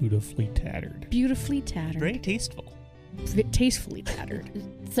 Beautifully tattered. Beautifully tattered. Very tasteful. Tastefully tattered.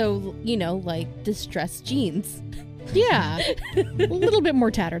 So, like distressed jeans. Yeah. A little bit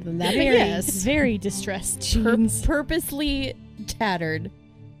more tattered than that, but Very, yes. very distressed jeans. Purposely tattered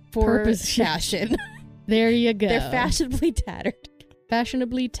for fashion. There you go. They're fashionably tattered.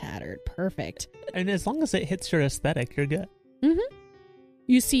 Fashionably tattered. Perfect. And as long as it hits your aesthetic, you're good. Mm-hmm.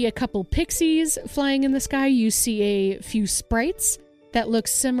 You see a couple pixies flying in the sky. You see a few sprites that look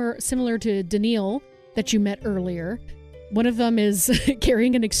similar to Daniil that you met earlier. One of them is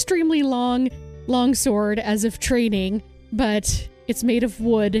carrying an extremely long sword as if training, but it's made of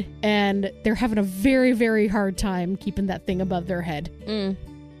wood, and they're having a very, very hard time keeping that thing above their head.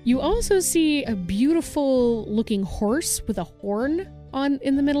 You also see a beautiful looking horse with a horn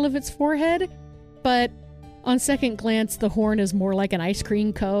in the middle of its forehead, but on second glance, the horn is more like an ice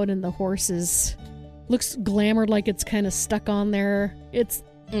cream cone, and the horse looks glamored, like it's kind of stuck on there. It's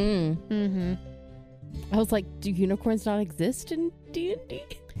I was like, do unicorns not exist in D&D?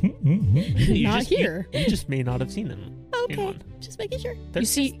 not here. You just may not have seen them. Okay, just making sure. You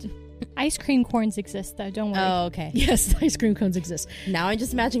see, Ice cream corns exist, though. Don't worry. Oh, okay. yes, ice cream cones exist. Now I'm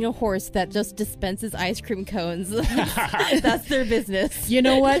just imagining a horse that just dispenses ice cream cones. That's their business. You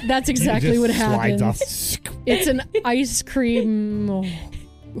know what? That's exactly what happens. Off. It's an ice cream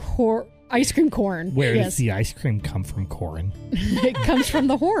ice cream corn. Where does the ice cream come from, Corin? It comes from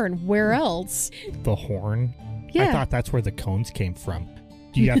the horn. Where else? The horn? Yeah. I thought that's where the cones came from.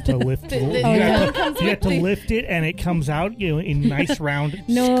 You have to lift it. The You have to lift it, and it comes out, in nice round.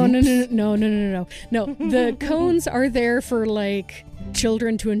 No. scoops. No, the cones are there for like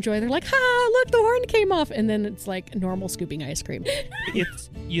children to enjoy. They're like, ha! Look, the horn came off, and then it's like normal scooping ice cream. It's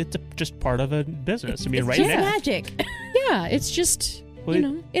just part of a business. I mean, It's right just now. magic. Yeah, it's just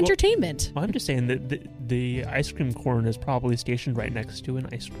Well, entertainment. Well, I'm just saying that the ice cream corn is probably stationed right next to an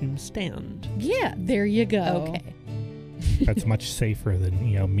ice cream stand. Yeah, there you go. Okay. That's much safer than,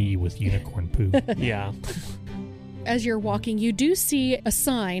 me with unicorn poo. Yeah. As you're walking, you do see a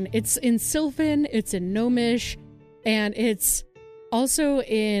sign. It's in Sylvan, it's in Gnomish, and it's also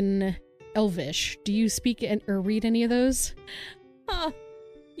in Elvish. Do you speak or read any of those?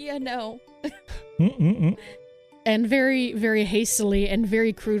 Yeah, no. And very, very hastily and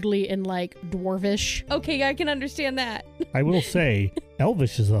very crudely in like Dwarvish. Okay, I can understand that. I will say,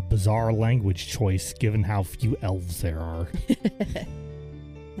 Elvish is a bizarre language choice given how few elves there are.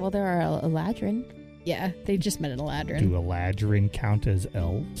 Well, there are Eladrin. Yeah, they just met an Eladrin. Do Eladrin count as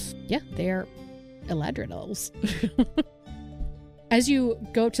elves? Yeah, they are Eladrin elves. As you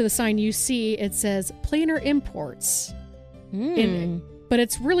go up to the sign, you see it says Planar Imports. But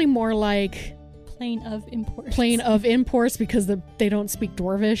it's really more like Plane of imports. Plane of Imports because they don't speak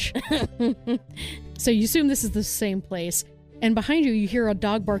Dwarvish. So you assume this is the same place. And behind you hear a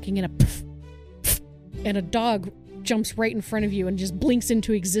dog barking and a pff, pff, and a dog jumps right in front of you and just blinks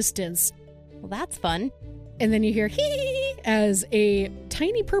into existence. Well, that's fun. And then you hear hee as a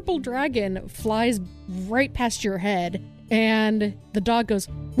tiny purple dragon flies right past your head, and the dog goes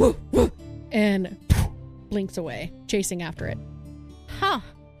woo woo and poof, blinks away, chasing after it. Huh.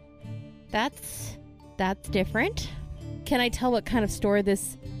 That's different. Can I tell what kind of store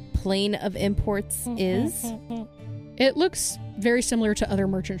this Plane of Imports is? It looks very similar to other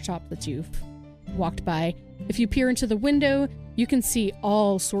merchant shops that you've walked by. If you peer into the window, you can see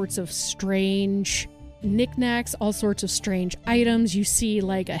all sorts of strange knickknacks, all sorts of strange items. You see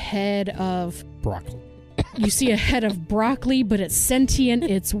like a head of Broccoli. You see a head of broccoli, but it's sentient.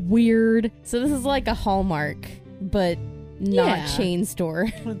 It's weird. So this is like a Hallmark, but not Yeah. chain store.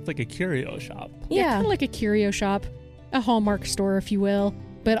 It's like a curio shop. Yeah, kind of like a curio shop, a Hallmark store, if you will.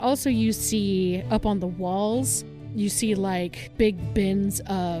 But also you see up on the walls, you see like big bins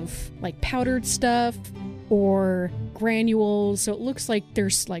of like powdered stuff or granules. So it looks like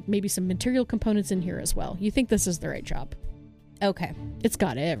there's like maybe some material components in here as well. You think this is the right shop. Okay. It's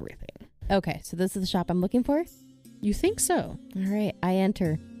got everything. Okay, so this is the shop I'm looking for? You think so? All right, I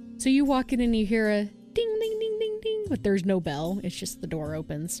enter. So you walk in and you hear a ding, ding, ding, ding, ding, but there's no bell. It's just the door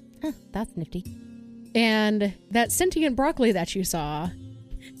opens. Huh, that's nifty. And that sentient broccoli that you saw,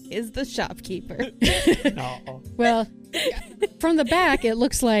 Is the shopkeeper. Oh. well, from the back, it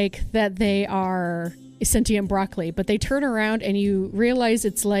looks like that they are sentient broccoli, but they turn around and you realize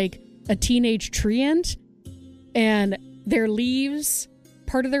it's like a teenage tree ant, and their leaves,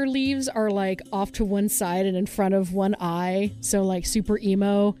 part of their leaves are like off to one side and in front of one eye, so like super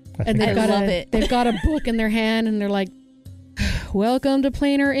emo. And they've got love it. They've got a book in their hand, and they're like, "Welcome to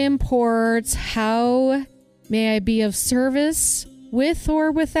Planar Imports. How may I be of service, with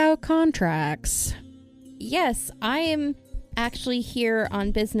or without contracts?" Yes, I am actually here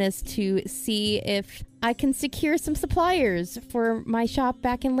on business to see if I can secure some suppliers for my shop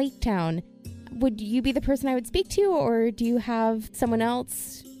back in Lake Town. would you be the person I would speak to, or do you have someone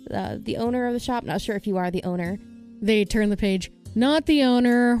else? The owner of the shop? Not sure if you are the owner. They turn the page. Not the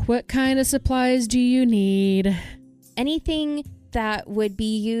owner. What kind of supplies do you need? Anything that would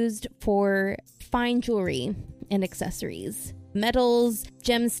be used for fine jewelry and accessories. Metals,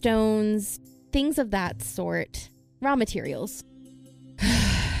 gemstones, things of that sort. Raw materials.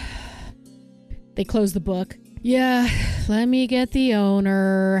 They close the book. Yeah, let me get the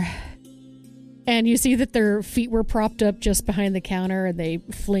owner. And you see that their feet were propped up just behind the counter, and they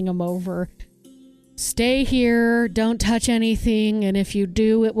fling them over. Stay here, don't touch anything, and if you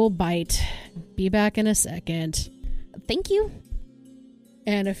do, it will bite. Be back in a second. Thank you.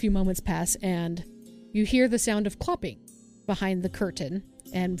 And a few moments pass, and you hear the sound of clopping behind the curtain.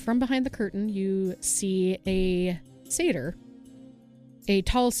 And from behind the curtain, you see a satyr, a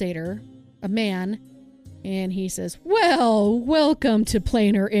tall satyr, a man, and he says, "Well, welcome to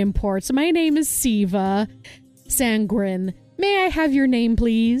Planar Imports. My name is Siva Sangrin. May I have your name,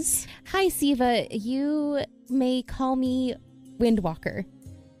 please?" Hi, Siva. You may call me Windwalker.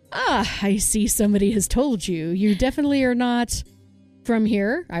 Ah, I see somebody has told you. You definitely are not from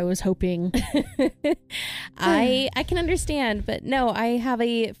here. I was hoping. I can understand, but no, I have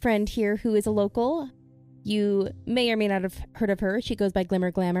a friend here who is a local. You may or may not have heard of her. She goes by Glimmer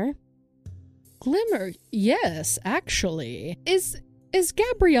Glamour. Glimmer, yes, actually. Is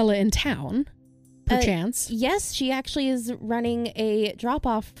Gabriella in town, perchance? Yes, she actually is running a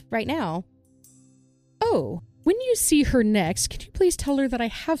drop-off right now. Oh, when you see her next, could you please tell her that I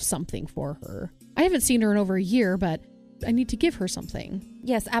have something for her? I haven't seen her in over a year, but I need to give her something.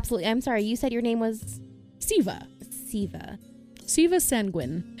 Yes, absolutely. I'm sorry, you said your name was... Siva. Siva. Siva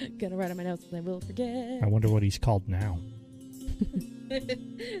Sanguine. Gonna write on my notes and I will forget. I wonder what he's called now.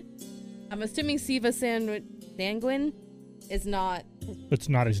 I'm assuming Siva Sanguine is not... It's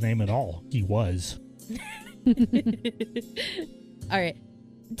not his name at all. He was. All right.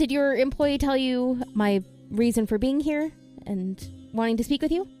 Did your employee tell you my reason for being here and wanting to speak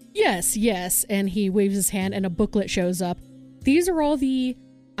with you? Yes. And he waves his hand and a booklet shows up. These are all the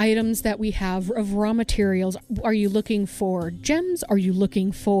items that we have of raw materials. Are you looking for gems? Are you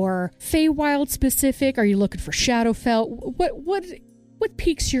looking for Feywild specific? Are you looking for Shadowfell? What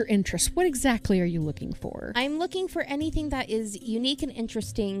piques your interest? What exactly are you looking for? I'm looking for anything that is unique and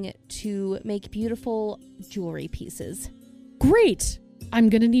interesting to make beautiful jewelry pieces. Great. I'm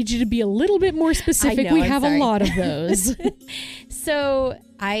going to need you to be a little bit more specific. We have a lot of those. So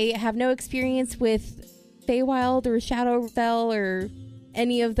I have no experience with Feywild or Shadowfell or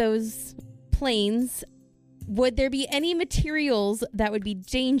any of those planes. Would there be any materials that would be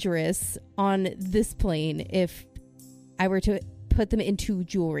dangerous on this plane if I were to put them into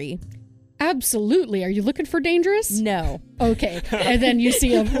jewelry? Absolutely. Are you looking for dangerous? No. Okay. And then you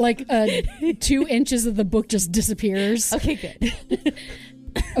see 2 inches of the book just disappears. Okay, good.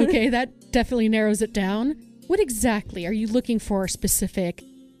 Okay, that definitely narrows it down. What exactly are you looking for? Specific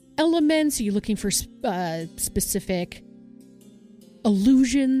elements? Are you looking for specific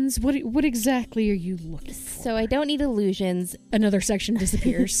illusions? What exactly are you looking for? So I don't need illusions. Another section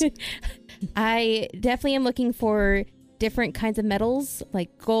disappears. I definitely am looking for different kinds of metals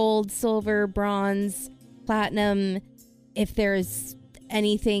like gold, silver, bronze, platinum. If there's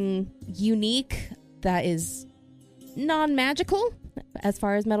anything unique that is non-magical as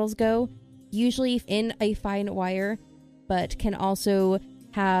far as metals go, usually in a fine wire, but can also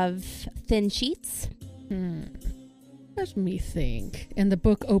have thin sheets. Let me think. And the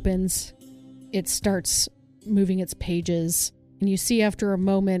book opens. It starts moving its pages. And you see after a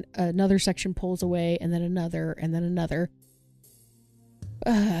moment, another section pulls away, and then another, and then another.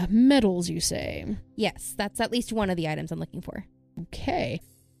 Metals, you say? Yes, that's at least one of the items I'm looking for. Okay.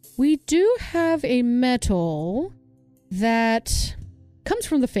 We do have a metal that comes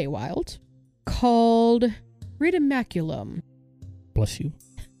from the Feywild called Ridamaculum. Bless you.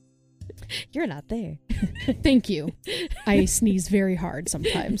 You're not there. Thank you. I sneeze very hard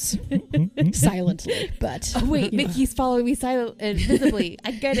sometimes. Silently, but... Oh, wait, Mickey's following me visibly.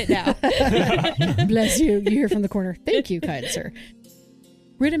 I get it now. Bless you. You hear from the corner. Thank you, kind sir.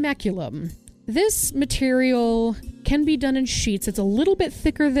 Ridamaculum. This material can be done in sheets. It's a little bit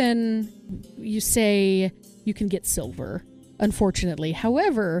thicker than, you say, you can get silver, unfortunately.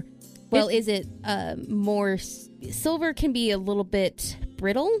 However... Well, is it more... Silver can be a little bit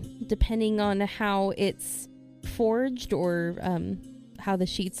brittle, depending on how it's forged or how the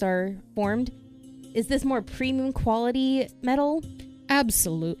sheets are formed. Is this more premium quality metal?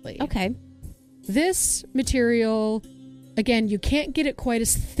 Absolutely. Okay. This material, again, you can't get it quite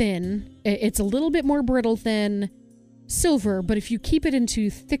as thin. It's a little bit more brittle than silver, but if you keep it into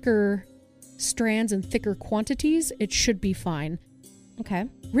thicker strands and thicker quantities, it should be fine. Okay.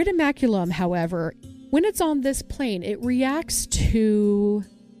 Retimaculum, however, when it's on this plane, it reacts to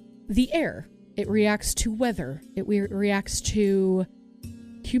the air. It reacts to weather. It reacts to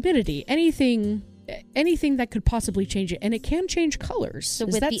humidity. Anything that could possibly change it. And it can change colors. So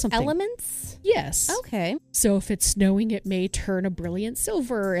Is with that the something? elements? Yes. Okay. So if it's snowing, it may turn a brilliant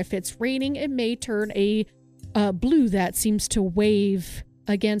silver. If it's raining, it may turn a blue that seems to wave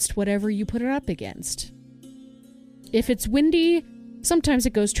against whatever you put it up against. If it's windy, sometimes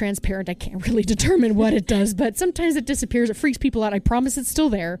it goes transparent. I can't really determine what it does, but sometimes it disappears. It freaks people out. I promise it's still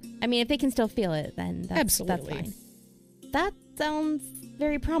there. I mean, if they can still feel it, then Absolutely. that's fine. That sounds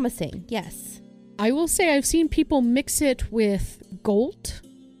very promising. Yes. I will say I've seen people mix it with gold,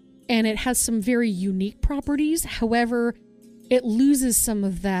 and it has some very unique properties. However, it loses some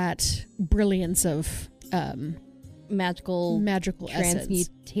of that brilliance of magical essence.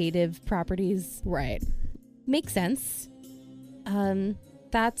 transmutative properties. Right. Makes sense.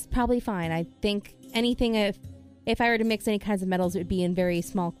 That's probably fine. I think anything if I were to mix any kinds of metals, it would be in very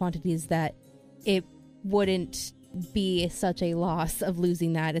small quantities that it wouldn't be such a loss of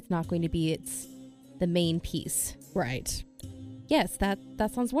losing that. It's not going to be the main piece. Right. Yes, that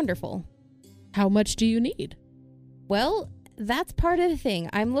sounds wonderful. How much do you need? Well, that's part of the thing.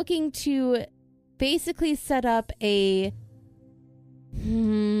 I'm looking to basically set up a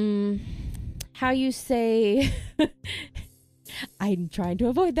how you say I'm trying to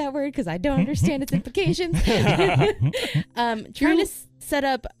avoid that word because I don't understand its implications. Trying to set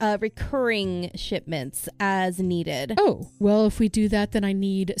up recurring shipments as needed. Oh, well, if we do that, then I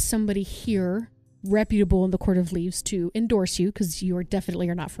need somebody here, reputable in the Court of Leaves, to endorse you, because you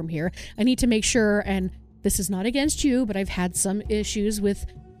are not from here. I need to make sure, and this is not against you, but I've had some issues with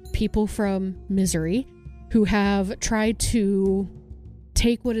people from Misery who have tried to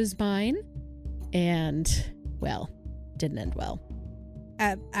take what is mine, and, well, didn't end well.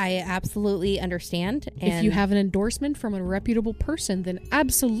 I absolutely understand. And if you have an endorsement from a reputable person, then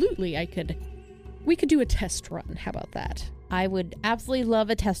absolutely we could do a test run. How about that? I would absolutely love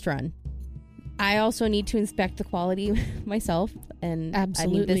a test run. I also need to inspect the quality myself, and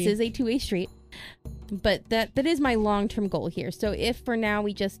absolutely. I mean, this is a two-way street, but that is my long-term goal here. So if for now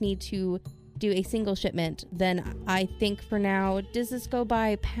we just need to do a single shipment, then I think for now, does this go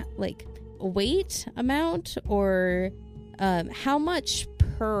by like weight amount, or how much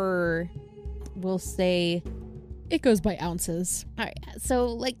per, we'll say? It goes by ounces. All right, so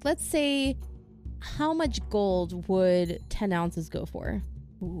like let's say, how much gold would 10 ounces go for?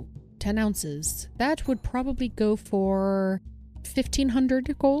 Ooh, 10 ounces. That would probably go for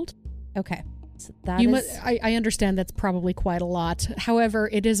 1,500 gold. Okay. So I understand that's probably quite a lot. However,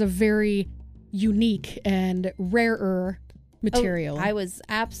 it is a very unique and rarer material. I was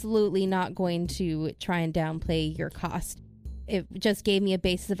absolutely not going to try and downplay your cost. It just gave me a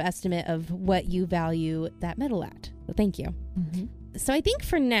basis of estimate of what you value that metal at. So thank you. Mm-hmm. So I think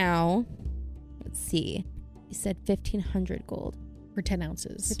for now, let's see. You said 1,500 gold. For 10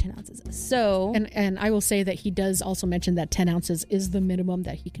 ounces. For 10 ounces. So... And I will say that he does also mention that 10 ounces is the minimum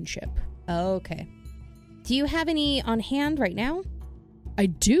that he can ship. Okay. Do you have any on hand right now? I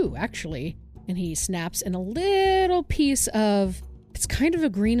do, actually. And he snaps in a little piece of... It's kind of a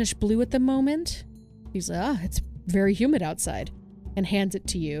greenish blue at the moment. He's like, it's very humid outside. And hands it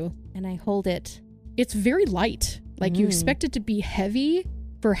to you. And I hold it. It's very light. Like, you expect it to be heavy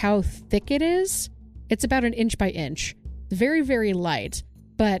for how thick it is. It's about 1 inch by inch. Very, very light.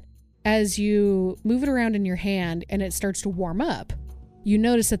 But as you move it around in your hand and it starts to warm up, you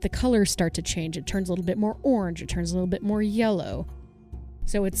notice that the colors start to change. It turns a little bit more orange. It turns a little bit more yellow.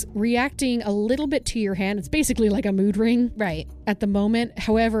 So it's reacting a little bit to your hand. It's basically like a mood ring right at the moment.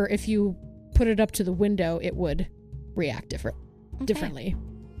 However, if you put it up to the window, it would react differently.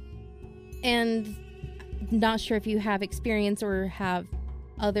 And not sure if you have experience or have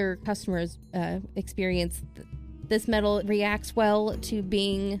other customers experience this metal reacts well to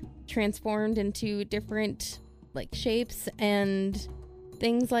being transformed into different like shapes and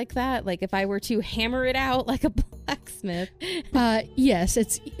things like that. Like if I were to hammer it out like a blacksmith. Yes,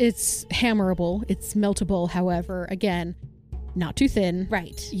 it's hammerable. It's meltable. However, again, not too thin.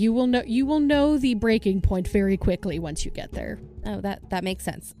 Right. You will know the breaking point very quickly once you get there. Oh, that makes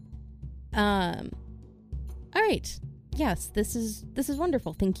sense. All right. Yes, this is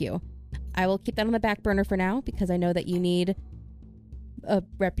wonderful. Thank you. I will keep that on the back burner for now because I know that you need a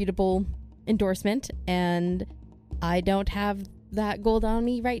reputable endorsement, and I don't have that gold on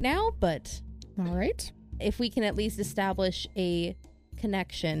me right now, but all right. If we can at least establish a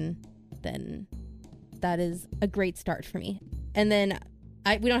connection, then that is a great start for me. And then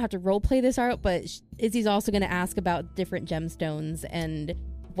we don't have to role play this out, but Izzy's also going to ask about different gemstones and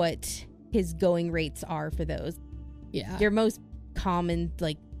what his going rates are for those. Yeah. Your most common,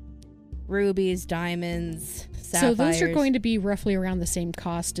 like rubies, diamonds, sapphires. So those are going to be roughly around the same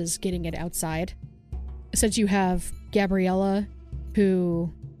cost as getting it outside. Since you have Gabriella,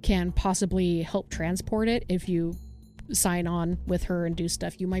 who can possibly help transport it if you sign on with her and do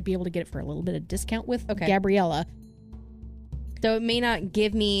stuff, you might be able to get it for a little bit of discount with Gabriella. So it may not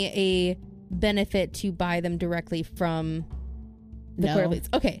give me a benefit to buy them directly from the Court of Leads.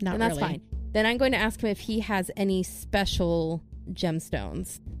 Okay, not then that's really. fine. Then I'm going to ask him if he has any special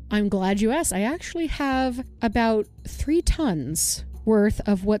gemstones. I'm glad you asked. I actually have about 3 tons worth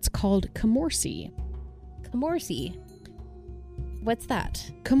of what's called Comorsi. Comorsi. What's that?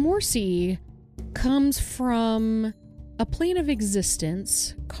 Comorsi comes from a plane of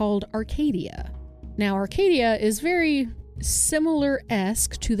existence called Arcadia. Now, Arcadia is very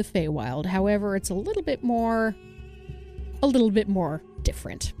similar-esque to the Feywild. However, it's a little bit more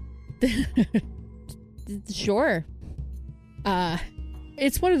different. Sure.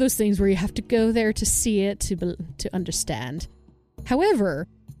 It's one of those things where you have to go there to see it to understand. However,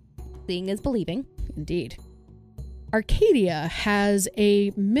 seeing is believing. Indeed. Arcadia has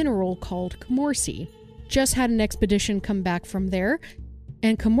a mineral called Comorsi. Just had an expedition come back from there,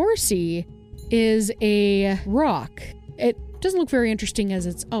 and Comorsi is a rock. It doesn't look very interesting as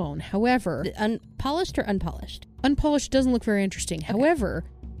its own. However, polished or unpolished? Unpolished doesn't look very interesting. Okay. However,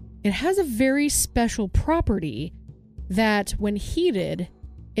 it has a very special property that when heated,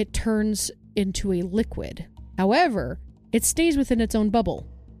 it turns into a liquid. However, it stays within its own bubble.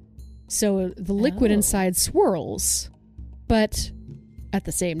 So the liquid inside swirls, but at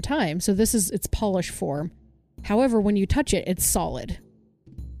the same time. So this is its polished form. However, when you touch it, it's solid,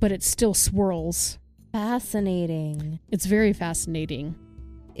 but it still swirls. Fascinating. It's very fascinating.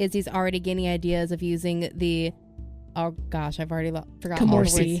 Izzy's already getting ideas of using the, oh gosh, I've already forgotten.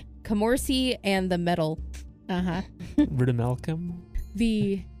 Comorsi. Comorsi and the metal. Uh-huh. Ridimalcum?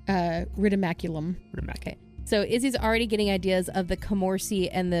 The Ridimaculum. Okay. So Izzy's already getting ideas of the Comorsi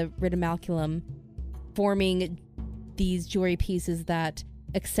and the Ridimalculum forming these jewelry pieces that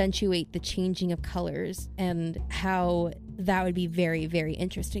accentuate the changing of colors, and how that would be very, very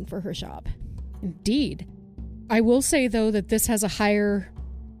interesting for her shop. Indeed. I will say, though, that this has a higher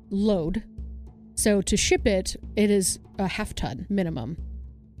load. So to ship it, it is a half ton minimum.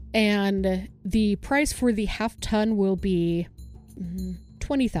 And the price for the half ton will be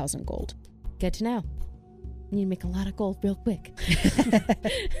 20,000 gold. Good to know. You need to make a lot of gold real quick.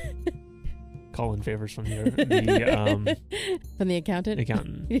 Call in favors from from the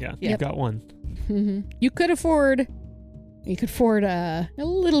accountant. Yeah, you've got one. Mm-hmm. You could afford a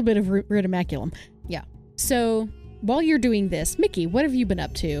little bit of Ridimaculum. Yeah. So while you're doing this, Mickey, what have you been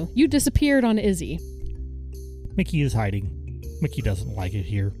up to? You disappeared on Izzy. Mickey is hiding. Mickey doesn't like it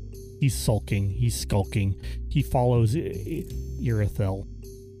here. He's sulking. He's skulking. He follows Irithel.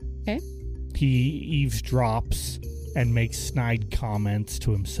 Okay. He eavesdrops and makes snide comments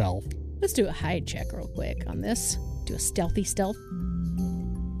to himself. Let's do a hide check real quick on this. Do a stealthy stealth.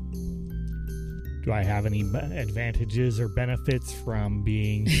 Do I have any advantages or benefits from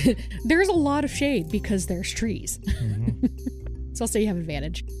being... There's a lot of shade because there's trees. Mm-hmm. So I'll say you have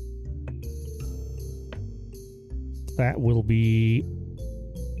advantage. That will be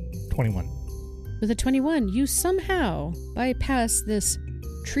 21. With a 21, you somehow bypass this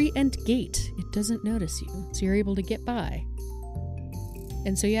tree and gate. It doesn't notice you, so you're able to get by.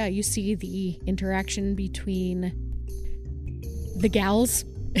 And so, yeah, you see the interaction between the gals.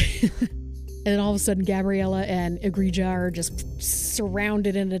 And then all of a sudden, Gabriella and Egregia are just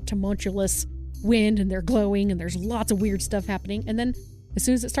surrounded in a tumultuous wind, and they're glowing, and there's lots of weird stuff happening. And then, as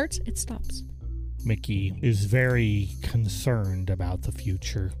soon as it starts, it stops. Mickey is very concerned about the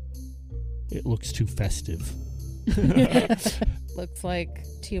future. It looks too festive. Looks like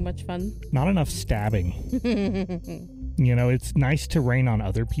too much fun. Not enough stabbing. You know, it's nice to rain on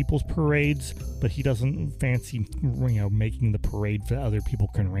other people's parades, but he doesn't fancy, making the parade that other people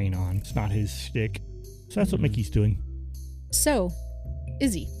can rain on. It's not his shtick. So that's what Mickey's doing. So,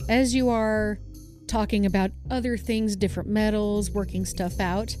 Izzy, as you are talking about other things, different metals, working stuff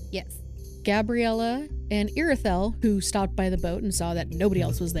out. Yes. Gabriella and Irithel, who stopped by the boat and saw that nobody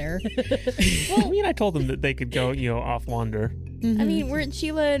else was there. Well, I told them that they could go, off wander. Mm-hmm. I mean, weren't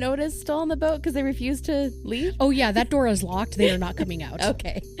Sheila and Otis still on the boat because they refused to leave? Oh, yeah, that door is locked. They are not coming out.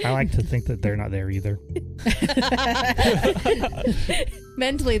 Okay. I like to think that they're not there either.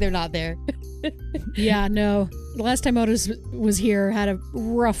 Mentally, they're not there. Yeah, no. The last time Otis was here, had a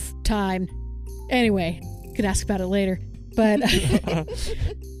rough time. Anyway, could ask about it later. But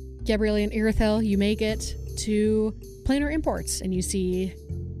Gabriella and Irithel, you make it to Planar Imports, and you see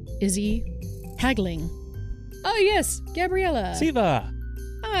Izzy haggling. Oh yes, Gabriella. Siva!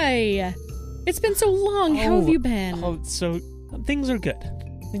 Hi. It's been so long. How have you been? Oh, so things are good.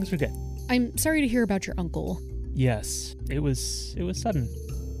 Things are good. I'm sorry to hear about your uncle. Yes, it was sudden,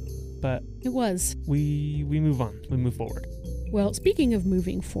 but It was. we move on. We move forward. Well, speaking of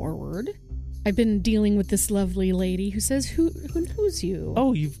moving forward, I've been dealing with this lovely lady who says who knows you.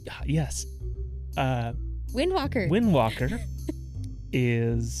 Oh, yes. Windwalker. Windwalker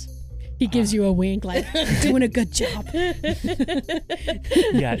is He gives you a wink like, doing a good job.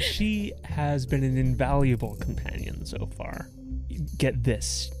 yeah, she has been an invaluable companion so far. Get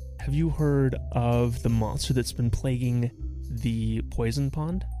this. Have you heard of the monster that's been plaguing the poison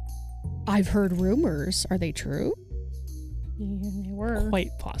pond? I've heard rumors. Are they true? Yeah, they were. Quite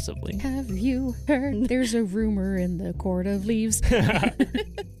possibly. Have you heard? There's a rumor in the Court of Leaves.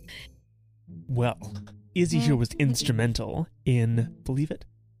 Well, Izzy here was instrumental in, believe it,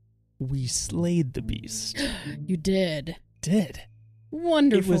 we slayed the beast. You did. Did.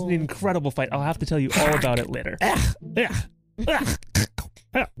 Wonderful. It was an incredible fight. I'll have to tell you all about it later.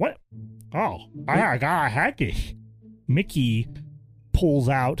 What? Oh, I got a hacky. Mickey pulls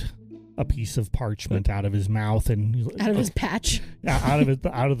out a piece of parchment out of his mouth and Out of his patch. out of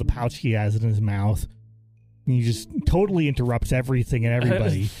the pouch he has in his mouth. And he just totally interrupts everything and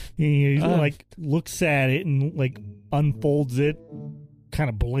everybody. He like looks at it and like unfolds it, kind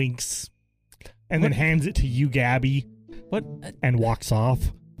of blinks, and then hands it to you, Gabby. What? And walks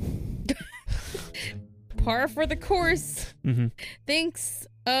off. Par for the course. Mm-hmm. Thanks.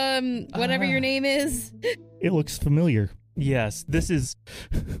 Whatever your name is. It looks familiar. Yes, this is...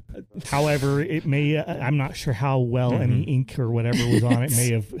 However, it may, I'm not sure how well any ink or whatever was on it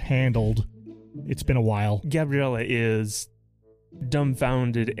may have handled. It's been a while. Gabriella is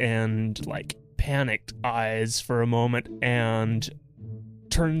dumbfounded and, like, panicked eyes for a moment and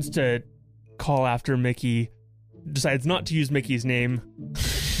turns to call after Mickey, decides not to use Mickey's name.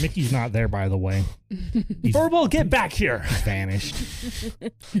 Mickey's not there, by the way. Furball, get back here! Vanished.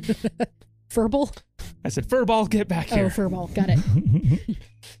 Furball? I said, Furball, get back here. Oh, furball. Got it.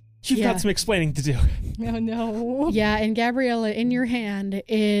 You've Yeah. got some explaining to do. Oh no. Yeah, and Gabriella, in your hand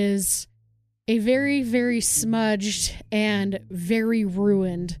is a very, very smudged and very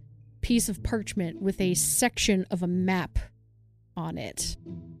ruined piece of parchment with a section of a map on it.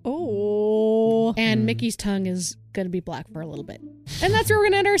 Oh. And Mickey's tongue is going to be black for a little bit. And that's where we're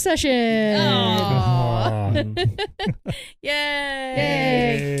going to end our session. Aw. Yay.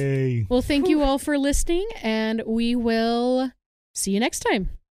 Yay. Well, thank you all for listening, and we will see you next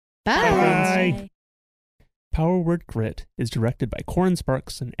time. Bye. Bye. Power Word Crit is directed by Corin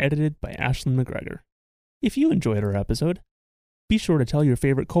Sparks and edited by Ashlyn McGregor. If you enjoyed our episode, be sure to tell your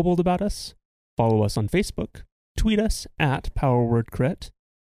favorite kobold about us, follow us on Facebook, tweet us at PowerWordCrit,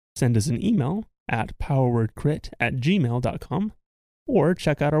 send us an email at powerwordcrit@gmail.com, or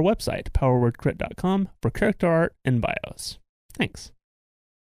check out our website, powerwordcrit.com, for character art and bios. Thanks.